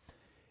well.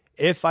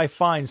 If I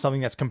find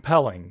something that's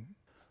compelling,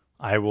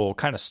 I will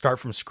kind of start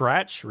from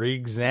scratch,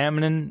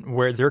 re-examining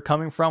where they're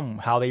coming from,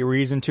 how they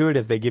reason to it,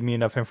 if they give me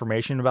enough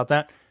information about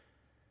that,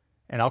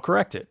 and I'll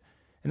correct it.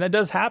 And that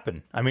does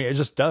happen. I mean, it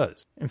just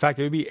does. In fact,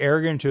 it would be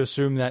arrogant to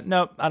assume that,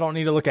 nope, I don't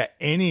need to look at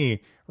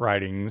any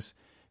writings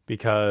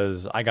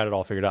because I got it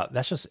all figured out.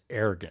 That's just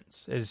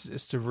arrogance.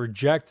 It's to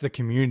reject the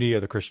community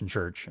of the Christian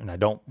church, and I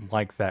don't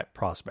like that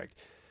prospect.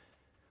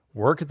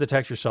 Work at the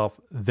text yourself,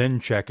 then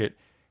check it,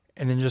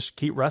 and then just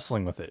keep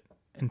wrestling with it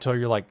until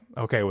you're like,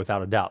 okay,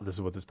 without a doubt, this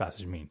is what this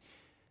passage means.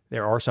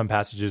 There are some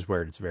passages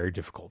where it's very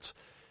difficult,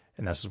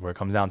 and that's where it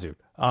comes down to.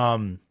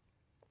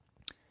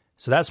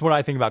 So that's what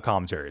I think about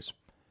commentaries.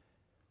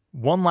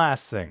 One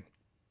last thing.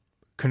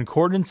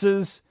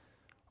 Concordances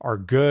are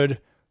good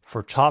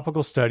for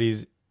topical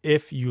studies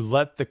if you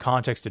let the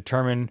context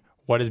determine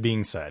what is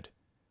being said.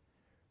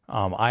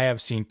 I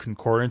have seen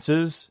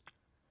concordances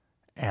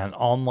and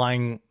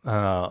online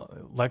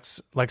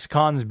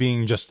lexicons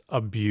being just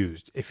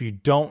abused. If you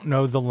don't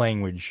know the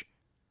language,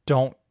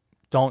 don't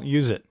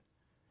use it.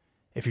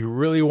 If you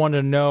really want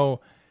to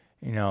know,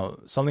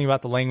 something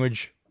about the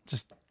language,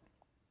 just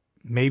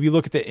maybe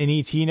look at the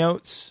NET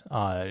notes,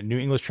 New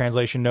English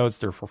Translation notes.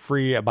 They're for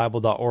free at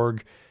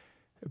Bible.org.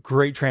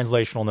 Great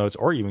translational notes,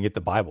 or even get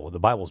the Bible. The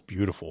Bible's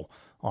beautiful,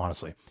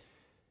 honestly.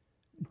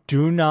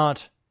 Do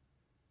not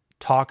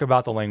talk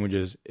about the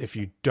languages if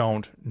you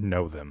don't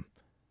know them.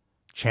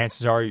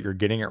 Chances are you're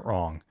getting it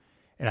wrong.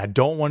 And I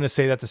don't want to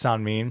say that to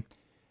sound mean,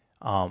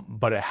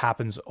 but it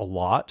happens a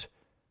lot.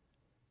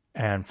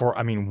 And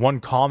one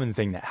common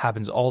thing that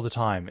happens all the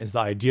time is the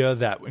idea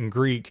that in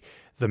Greek,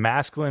 the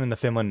masculine and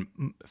the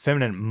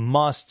feminine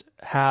must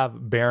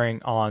have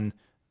bearing on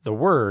the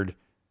word,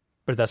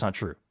 but that's not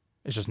true.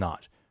 It's just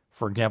not.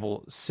 For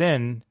example,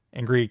 sin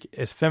in Greek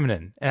is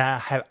feminine. And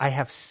I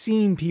have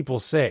seen people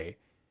say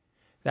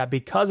that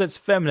because it's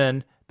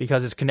feminine,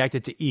 because it's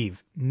connected to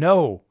Eve.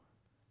 No,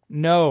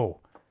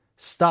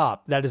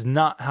 stop. That is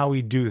not how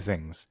we do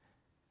things.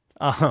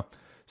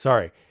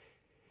 Sorry.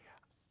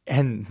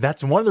 And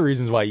that's one of the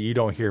reasons why you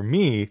don't hear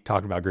me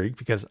talking about Greek,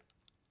 because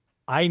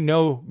I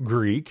know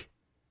Greek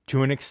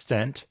to an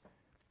extent.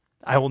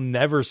 I will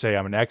never say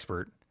I'm an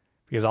expert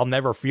because I'll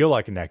never feel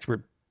like an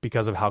expert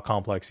because of how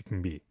complex it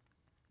can be.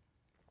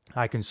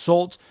 I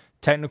consult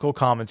technical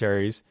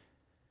commentaries.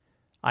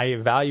 I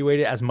evaluate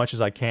it as much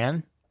as I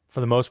can. For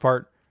the most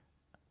part,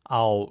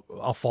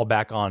 I'll fall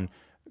back on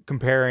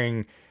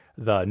comparing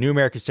the New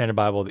American Standard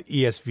Bible, the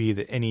ESV,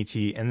 the NET,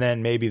 and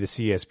then maybe the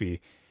CSB.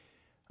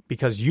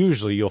 Because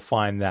usually you'll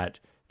find that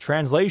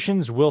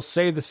translations will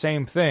say the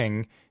same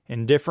thing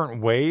in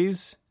different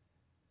ways,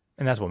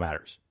 and that's what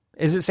matters.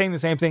 Is it saying the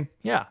same thing?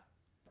 Yeah.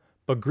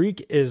 But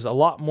Greek is a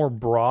lot more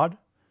broad,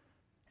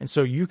 and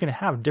so you can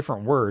have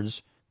different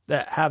words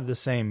that have the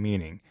same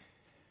meaning.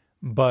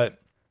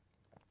 But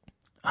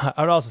I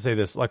would also say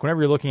this, like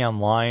whenever you're looking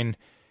online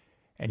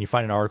and you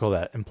find an article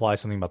that implies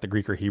something about the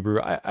Greek or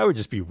Hebrew, I would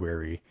just be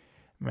wary.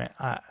 Man,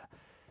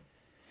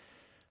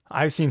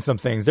 I've seen some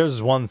things. There's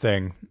this one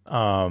thing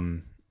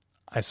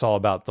I saw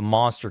about the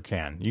monster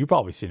can. You've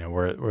probably seen it,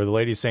 where the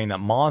lady's saying that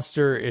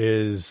monster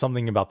is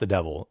something about the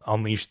devil,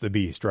 unleash the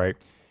beast, right?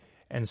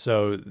 And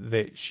so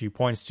she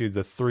points to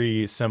the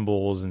three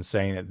symbols and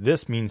saying that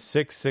this means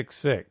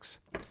 666.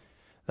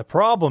 The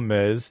problem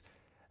is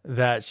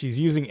that she's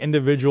using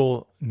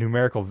individual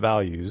numerical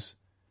values,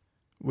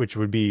 which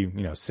would be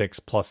 6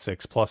 plus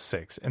 6 plus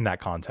 6 in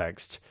that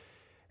context,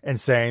 and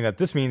saying that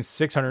this means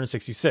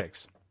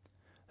 666.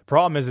 The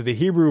problem is that the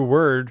Hebrew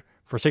word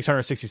for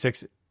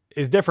 666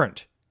 is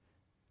different.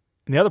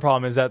 And the other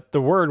problem is that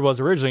the word was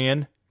originally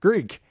in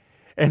Greek.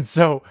 And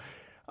so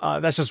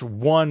that's just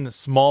one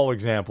small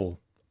example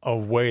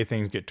of way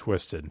things get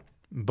twisted.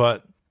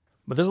 But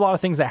there's a lot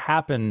of things that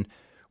happen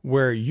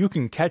where you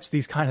can catch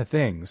these kind of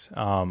things.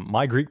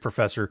 My Greek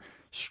professor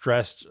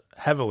stressed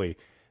heavily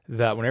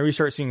that whenever you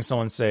start seeing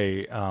someone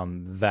say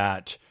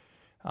that,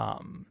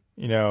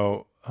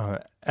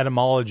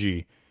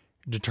 etymology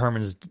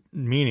determines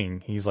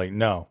meaning, he's like,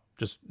 no,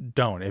 just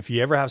don't. If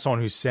you ever have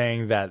someone who's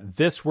saying that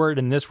this word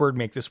and this word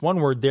make this one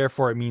word,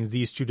 therefore it means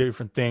these two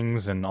different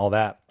things and all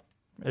that,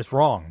 it's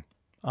wrong.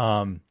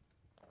 And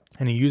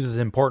he uses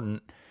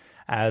important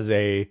as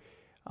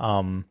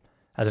an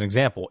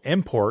example.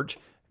 Import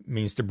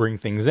means to bring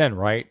things in,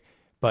 right?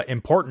 But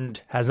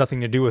important has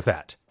nothing to do with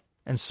that.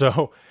 And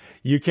so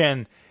you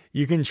can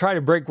try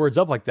to break words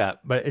up like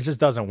that, but it just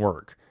doesn't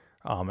work.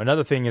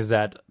 Another thing is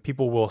that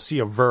people will see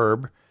a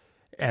verb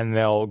and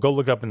they'll go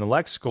look it up in the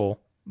lexical,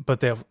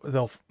 but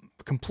they'll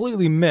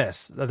completely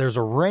miss that there's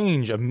a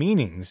range of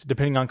meanings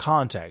depending on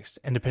context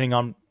and depending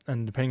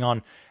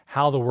on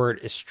how the word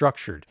is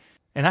structured.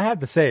 And I have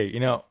to say,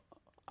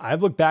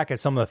 I've looked back at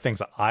some of the things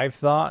that I've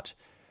thought,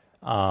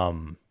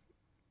 and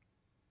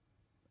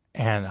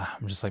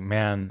I'm just like,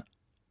 man,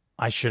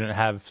 I shouldn't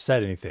have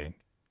said anything.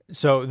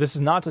 So this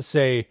is not to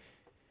say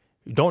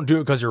don't do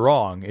it because you're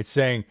wrong. It's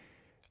saying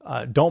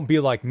don't be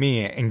like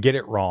me and get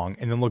it wrong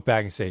and then look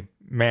back and say,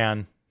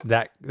 man,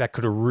 that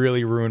could have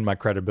really ruined my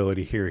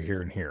credibility here,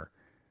 and here.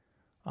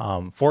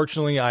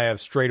 Fortunately, I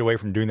have strayed away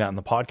from doing that in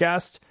the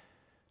podcast.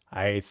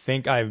 I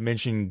think I've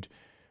mentioned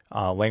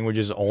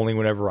languages only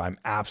whenever I'm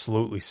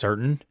absolutely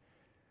certain.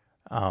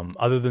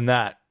 Other than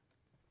that,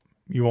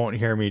 you won't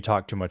hear me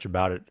talk too much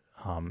about it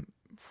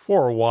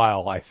for a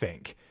while, I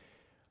think.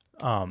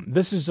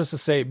 This is just to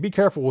say, be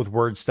careful with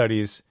word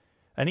studies,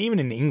 and even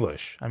in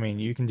English. I mean,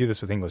 you can do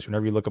this with English.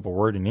 Whenever you look up a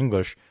word in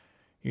English,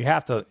 you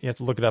have to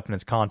look it up in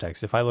its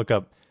context. If I look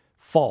up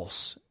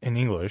false in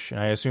English, and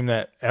I assume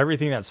that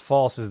everything that's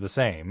false is the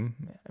same,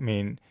 I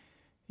mean,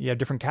 you have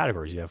different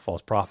categories. You have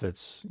false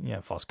prophets, you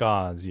have false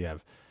gods, you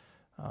have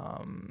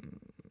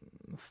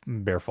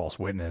bear false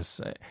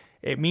witness.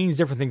 It means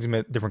different things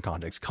in different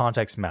contexts.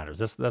 Context matters.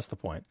 That's the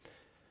point.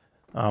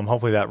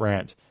 Hopefully that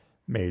rant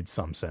made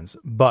some sense.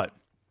 But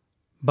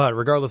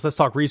regardless, let's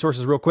talk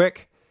resources real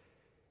quick.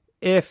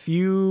 If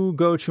you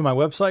go to my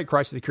website,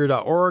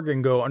 christofthecure.org,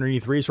 and go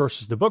underneath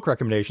resources to book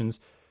recommendations,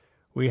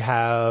 we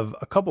have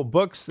a couple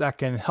books that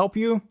can help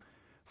you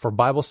for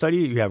Bible study.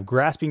 You have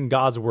Grasping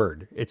God's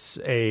Word. It's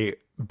a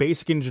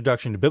basic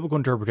introduction to biblical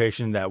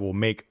interpretation that will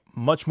make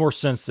much more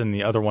sense than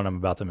the other one I'm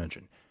about to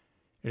mention.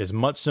 It is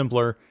much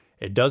simpler.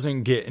 It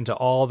doesn't get into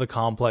all the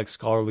complex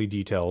scholarly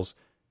details.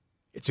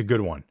 It's a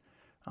good one.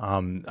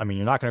 I mean,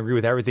 you're not going to agree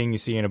with everything you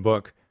see in a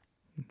book.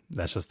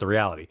 That's just the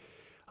reality.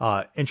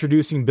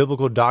 Introducing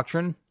Biblical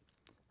Doctrine.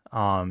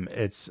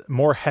 It's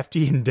more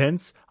hefty and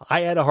dense.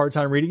 I had a hard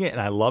time reading it,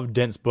 and I love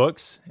dense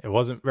books. It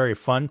wasn't very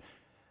fun.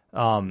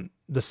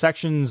 The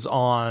sections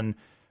on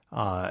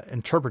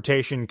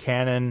interpretation,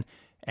 canon,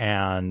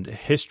 and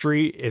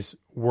history is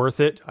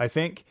worth it, I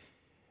think.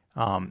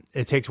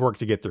 It takes work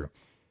to get through.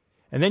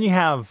 And then you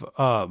have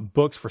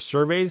books for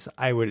surveys.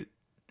 I would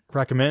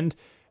recommend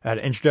An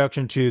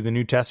Introduction to the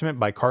New Testament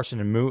by Carson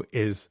and Moo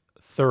is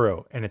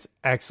thorough, and it's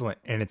excellent,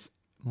 and it's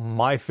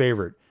my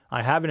favorite.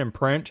 I have it in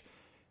print,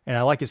 and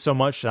I like it so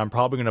much that I'm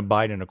probably going to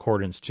buy it in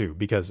accordance too,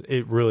 because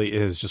it really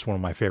is just one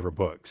of my favorite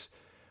books.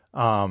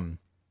 It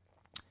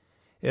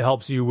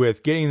helps you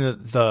with getting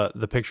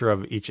the picture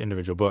of each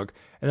individual book.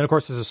 And then, of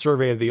course, there's a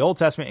survey of the Old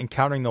Testament,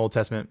 Encountering the Old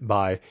Testament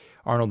by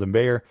Arnold and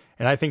Bayer,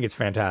 and I think it's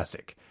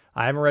fantastic.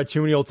 I haven't read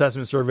too many Old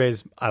Testament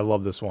surveys. I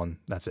love this one.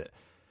 That's it.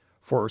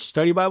 For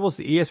study Bibles,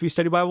 the ESV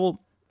Study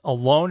Bible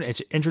alone, it's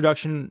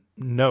introduction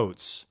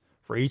notes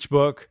for each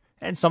book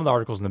and some of the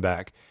articles in the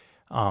back.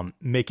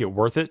 Make it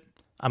worth it.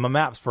 I'm a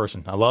maps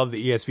person. I love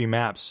the ESV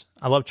maps.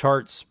 I love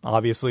charts,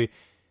 obviously.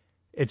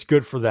 It's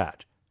good for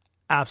that.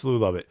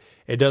 Absolutely love it.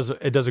 It does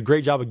a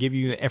great job of giving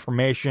you the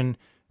information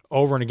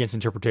over and against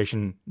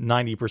interpretation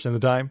 90% of the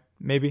time.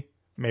 Maybe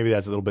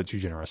that's a little bit too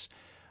generous.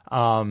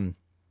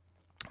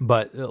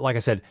 But like I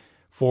said,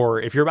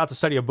 if you're about to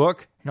study a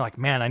book, you're like,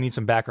 man, I need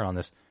some background on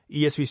this.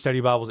 ESV Study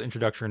Bible's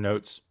introduction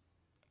notes,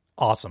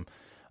 awesome.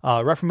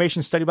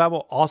 Reformation Study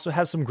Bible also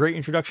has some great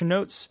introduction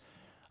notes.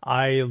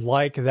 I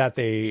like that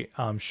they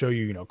show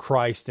you,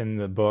 Christ in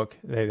the book.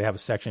 They have a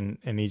section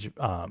in each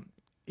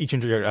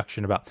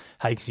introduction about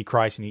how you can see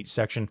Christ in each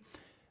section.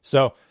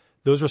 So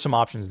those are some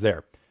options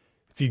there.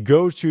 If you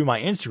go to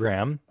my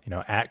Instagram,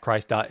 at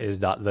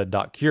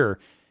christ.is.the.cure,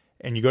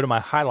 and you go to my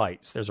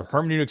highlights, there's a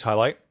hermeneutics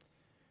highlight.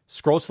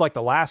 Scroll to like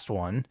the last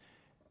one,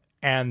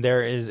 and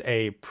there is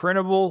a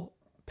printable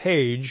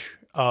page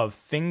of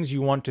things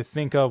you want to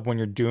think of when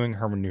you're doing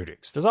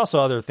hermeneutics. There's also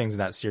other things in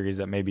that series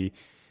that may be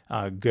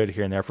good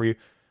here and there for you,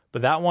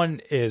 but that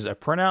one is a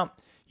printout.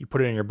 You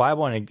put it in your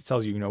Bible, and it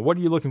tells you, what are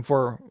you looking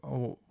for?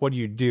 What do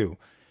you do?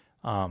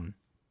 And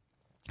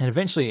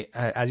eventually,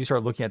 as you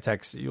start looking at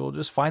text, you'll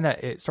just find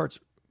that it starts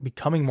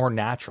becoming more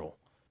natural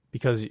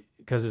because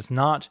it's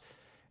not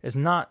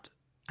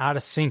out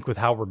of sync with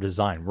how we're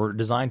designed. We're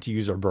designed to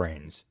use our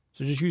brains.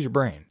 So just use your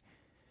brain.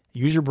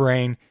 Use your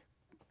brain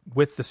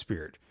with the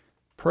Spirit.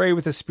 Pray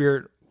with the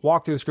Spirit.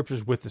 Walk through the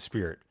scriptures with the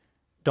Spirit.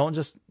 Don't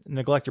just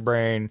neglect your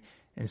brain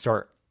and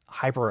start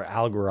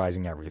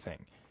hyper-allegorizing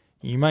everything.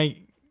 You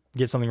might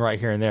get something right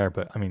here and there,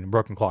 but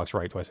broken clock's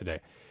right twice a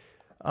day.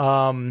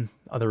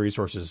 Other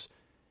resources.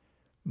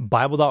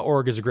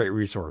 Bible.org is a great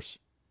resource.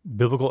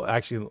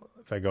 Actually,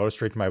 if I go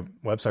straight to my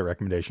website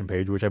recommendation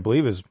page, which I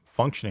believe is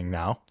functioning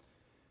now.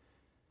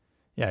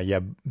 Yeah,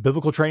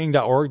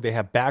 biblicaltraining.org. They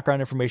have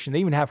background information. They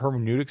even have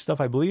hermeneutic stuff,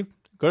 I believe.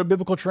 Go to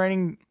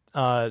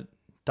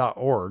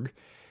biblicaltraining.org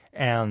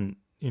and,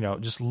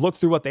 just look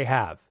through what they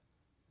have.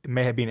 It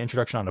may be an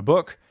introduction on a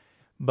book,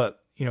 but,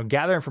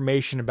 gather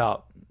information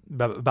about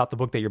the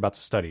book that you're about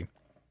to study.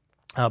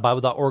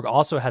 Bible.org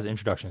also has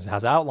introductions,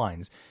 has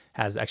outlines,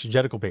 has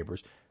exegetical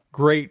papers.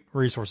 Great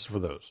resources for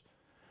those.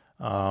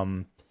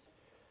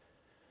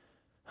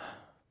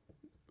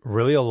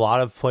 Really, a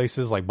lot of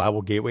places like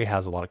Bible Gateway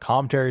has a lot of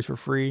commentaries for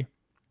free.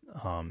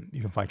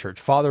 You can find church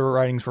father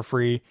writings for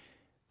free.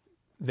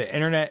 The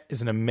internet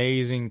is an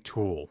amazing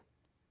tool.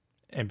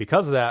 And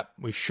because of that,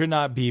 we should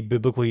not be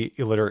biblically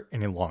illiterate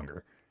any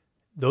longer.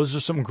 Those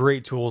are some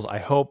great tools. I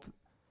hope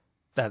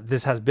that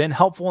this has been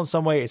helpful in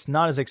some way. It's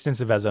not as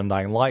extensive as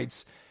Undying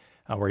Lights,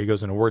 where he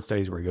goes into word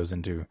studies, where he goes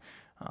into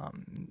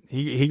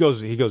he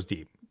goes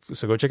deep.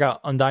 So go check out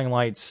Undying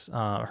Lights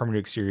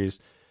hermeneutic series,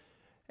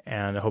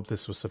 and I hope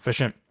this was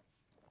sufficient.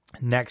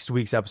 Next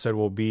week's episode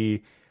will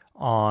be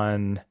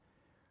on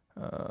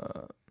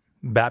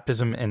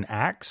baptism in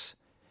Acts.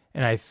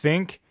 And I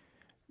think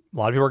a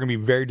lot of people are going to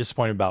be very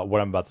disappointed about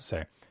what I'm about to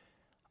say.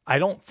 I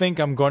don't think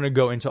I'm going to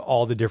go into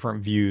all the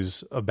different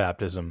views of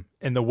baptism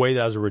in the way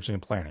that I was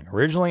originally planning.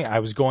 Originally, I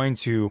was going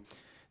to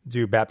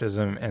do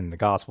baptism in the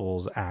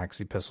Gospels,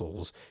 Acts,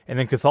 Epistles, and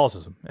then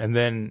Catholicism, and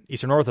then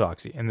Eastern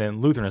Orthodoxy, and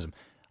then Lutheranism.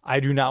 I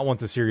do not want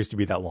the series to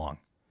be that long.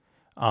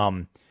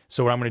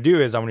 So what I'm going to do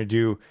is I'm going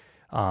to do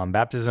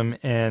baptism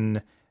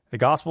in the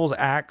Gospels,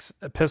 Acts,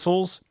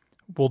 Epistles.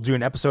 We'll do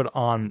an episode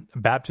on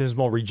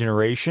baptismal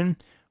regeneration,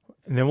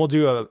 and then we'll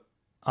do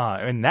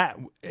and that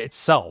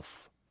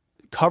itself,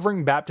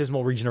 covering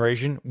baptismal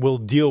regeneration, will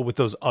deal with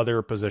those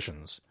other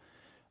positions.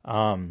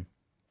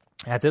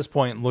 At this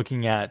point,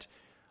 looking at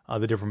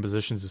the different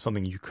positions is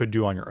something you could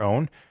do on your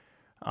own.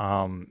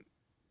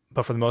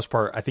 But for the most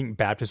part, I think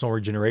baptismal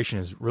regeneration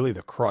is really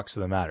the crux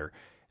of the matter.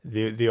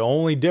 The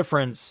only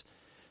difference,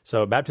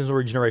 so baptismal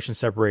regeneration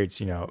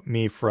separates,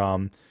 me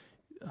from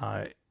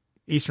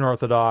Eastern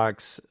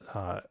Orthodox,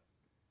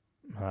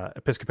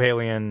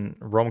 Episcopalian,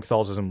 Roman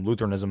Catholicism,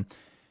 Lutheranism,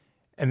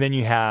 and then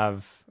you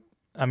have,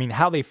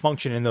 how they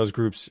function in those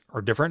groups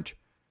are different,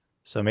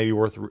 so maybe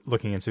worth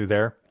looking into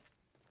there.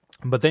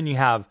 But then you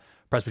have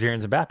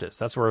Presbyterians and Baptists.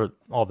 That's where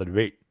all the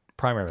debate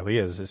primarily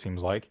is, it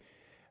seems like.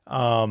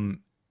 And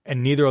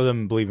neither of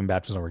them believe in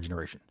baptismal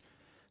regeneration.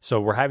 So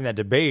we're having that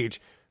debate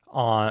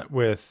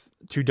with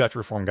two Dutch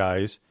Reformed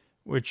guys,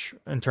 which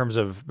in terms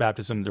of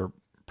baptism, they're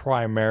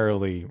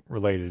primarily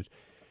related.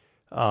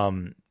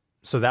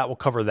 So that will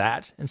cover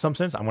that in some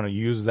sense. I'm going to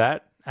use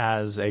that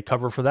as a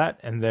cover for that,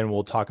 and then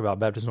we'll talk about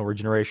baptismal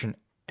regeneration,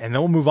 and then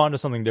we'll move on to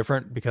something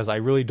different because I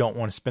really don't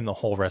want to spend the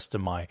whole rest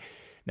of my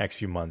next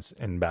few months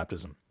in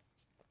baptism.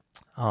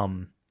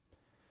 And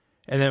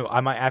then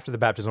I might, after the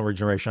baptismal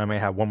regeneration, I may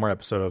have one more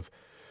episode of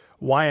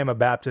why I'm a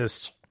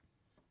Baptist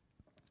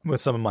with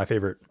some of my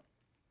favorite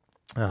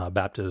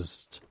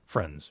Baptist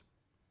friends.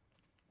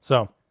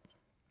 So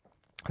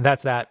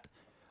that's that.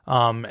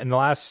 In the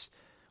last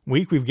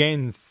week, we've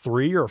gained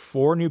 3 or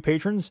 4 new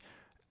patrons.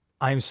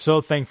 I'm so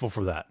thankful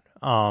for that.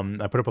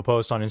 I put up a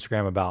post on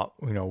Instagram about,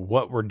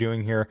 what we're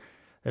doing here.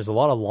 There's a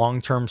lot of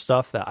long-term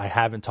stuff that I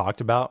haven't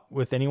talked about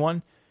with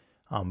anyone.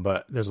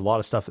 But there's a lot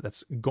of stuff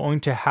that's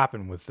going to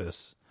happen with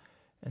this.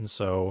 And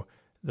so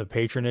the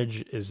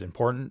patronage is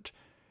important.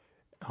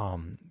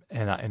 And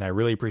I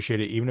really appreciate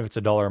it. Even if it's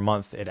 $1 a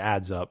month, it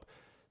adds up.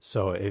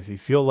 So if you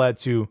feel led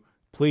to,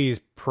 please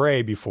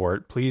pray before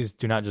it. Please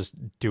do not just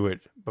do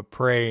it, but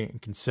pray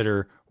and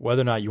consider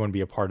whether or not you want to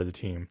be a part of the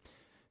team.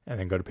 And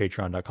then go to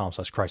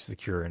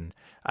patreon.com/ChristIsTheCure. And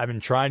I've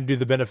been trying to do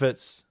the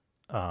benefits.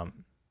 It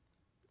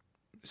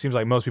seems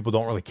like most people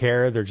don't really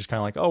care. They're just kind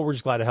of like, oh, we're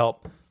just glad to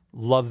help.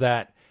 Love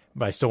that.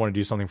 But I still want to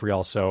do something for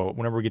y'all. So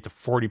whenever we get to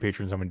 40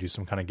 patrons, I'm going to do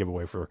some kind of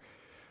giveaway for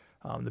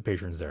the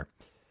patrons there.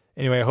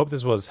 Anyway, I hope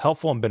this was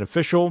helpful and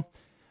beneficial.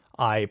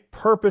 I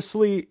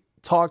purposely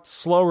talked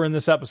slower in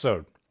this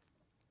episode.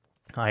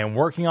 I am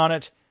working on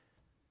it.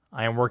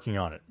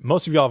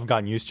 Most of y'all have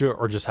gotten used to it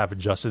or just have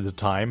adjusted the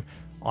time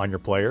on your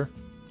player.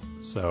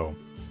 So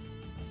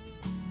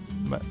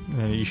but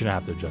you shouldn't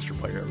have to adjust your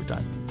player every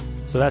time.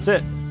 So that's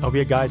it. Hope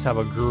you guys have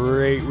a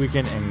great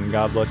weekend and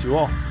God bless you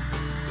all.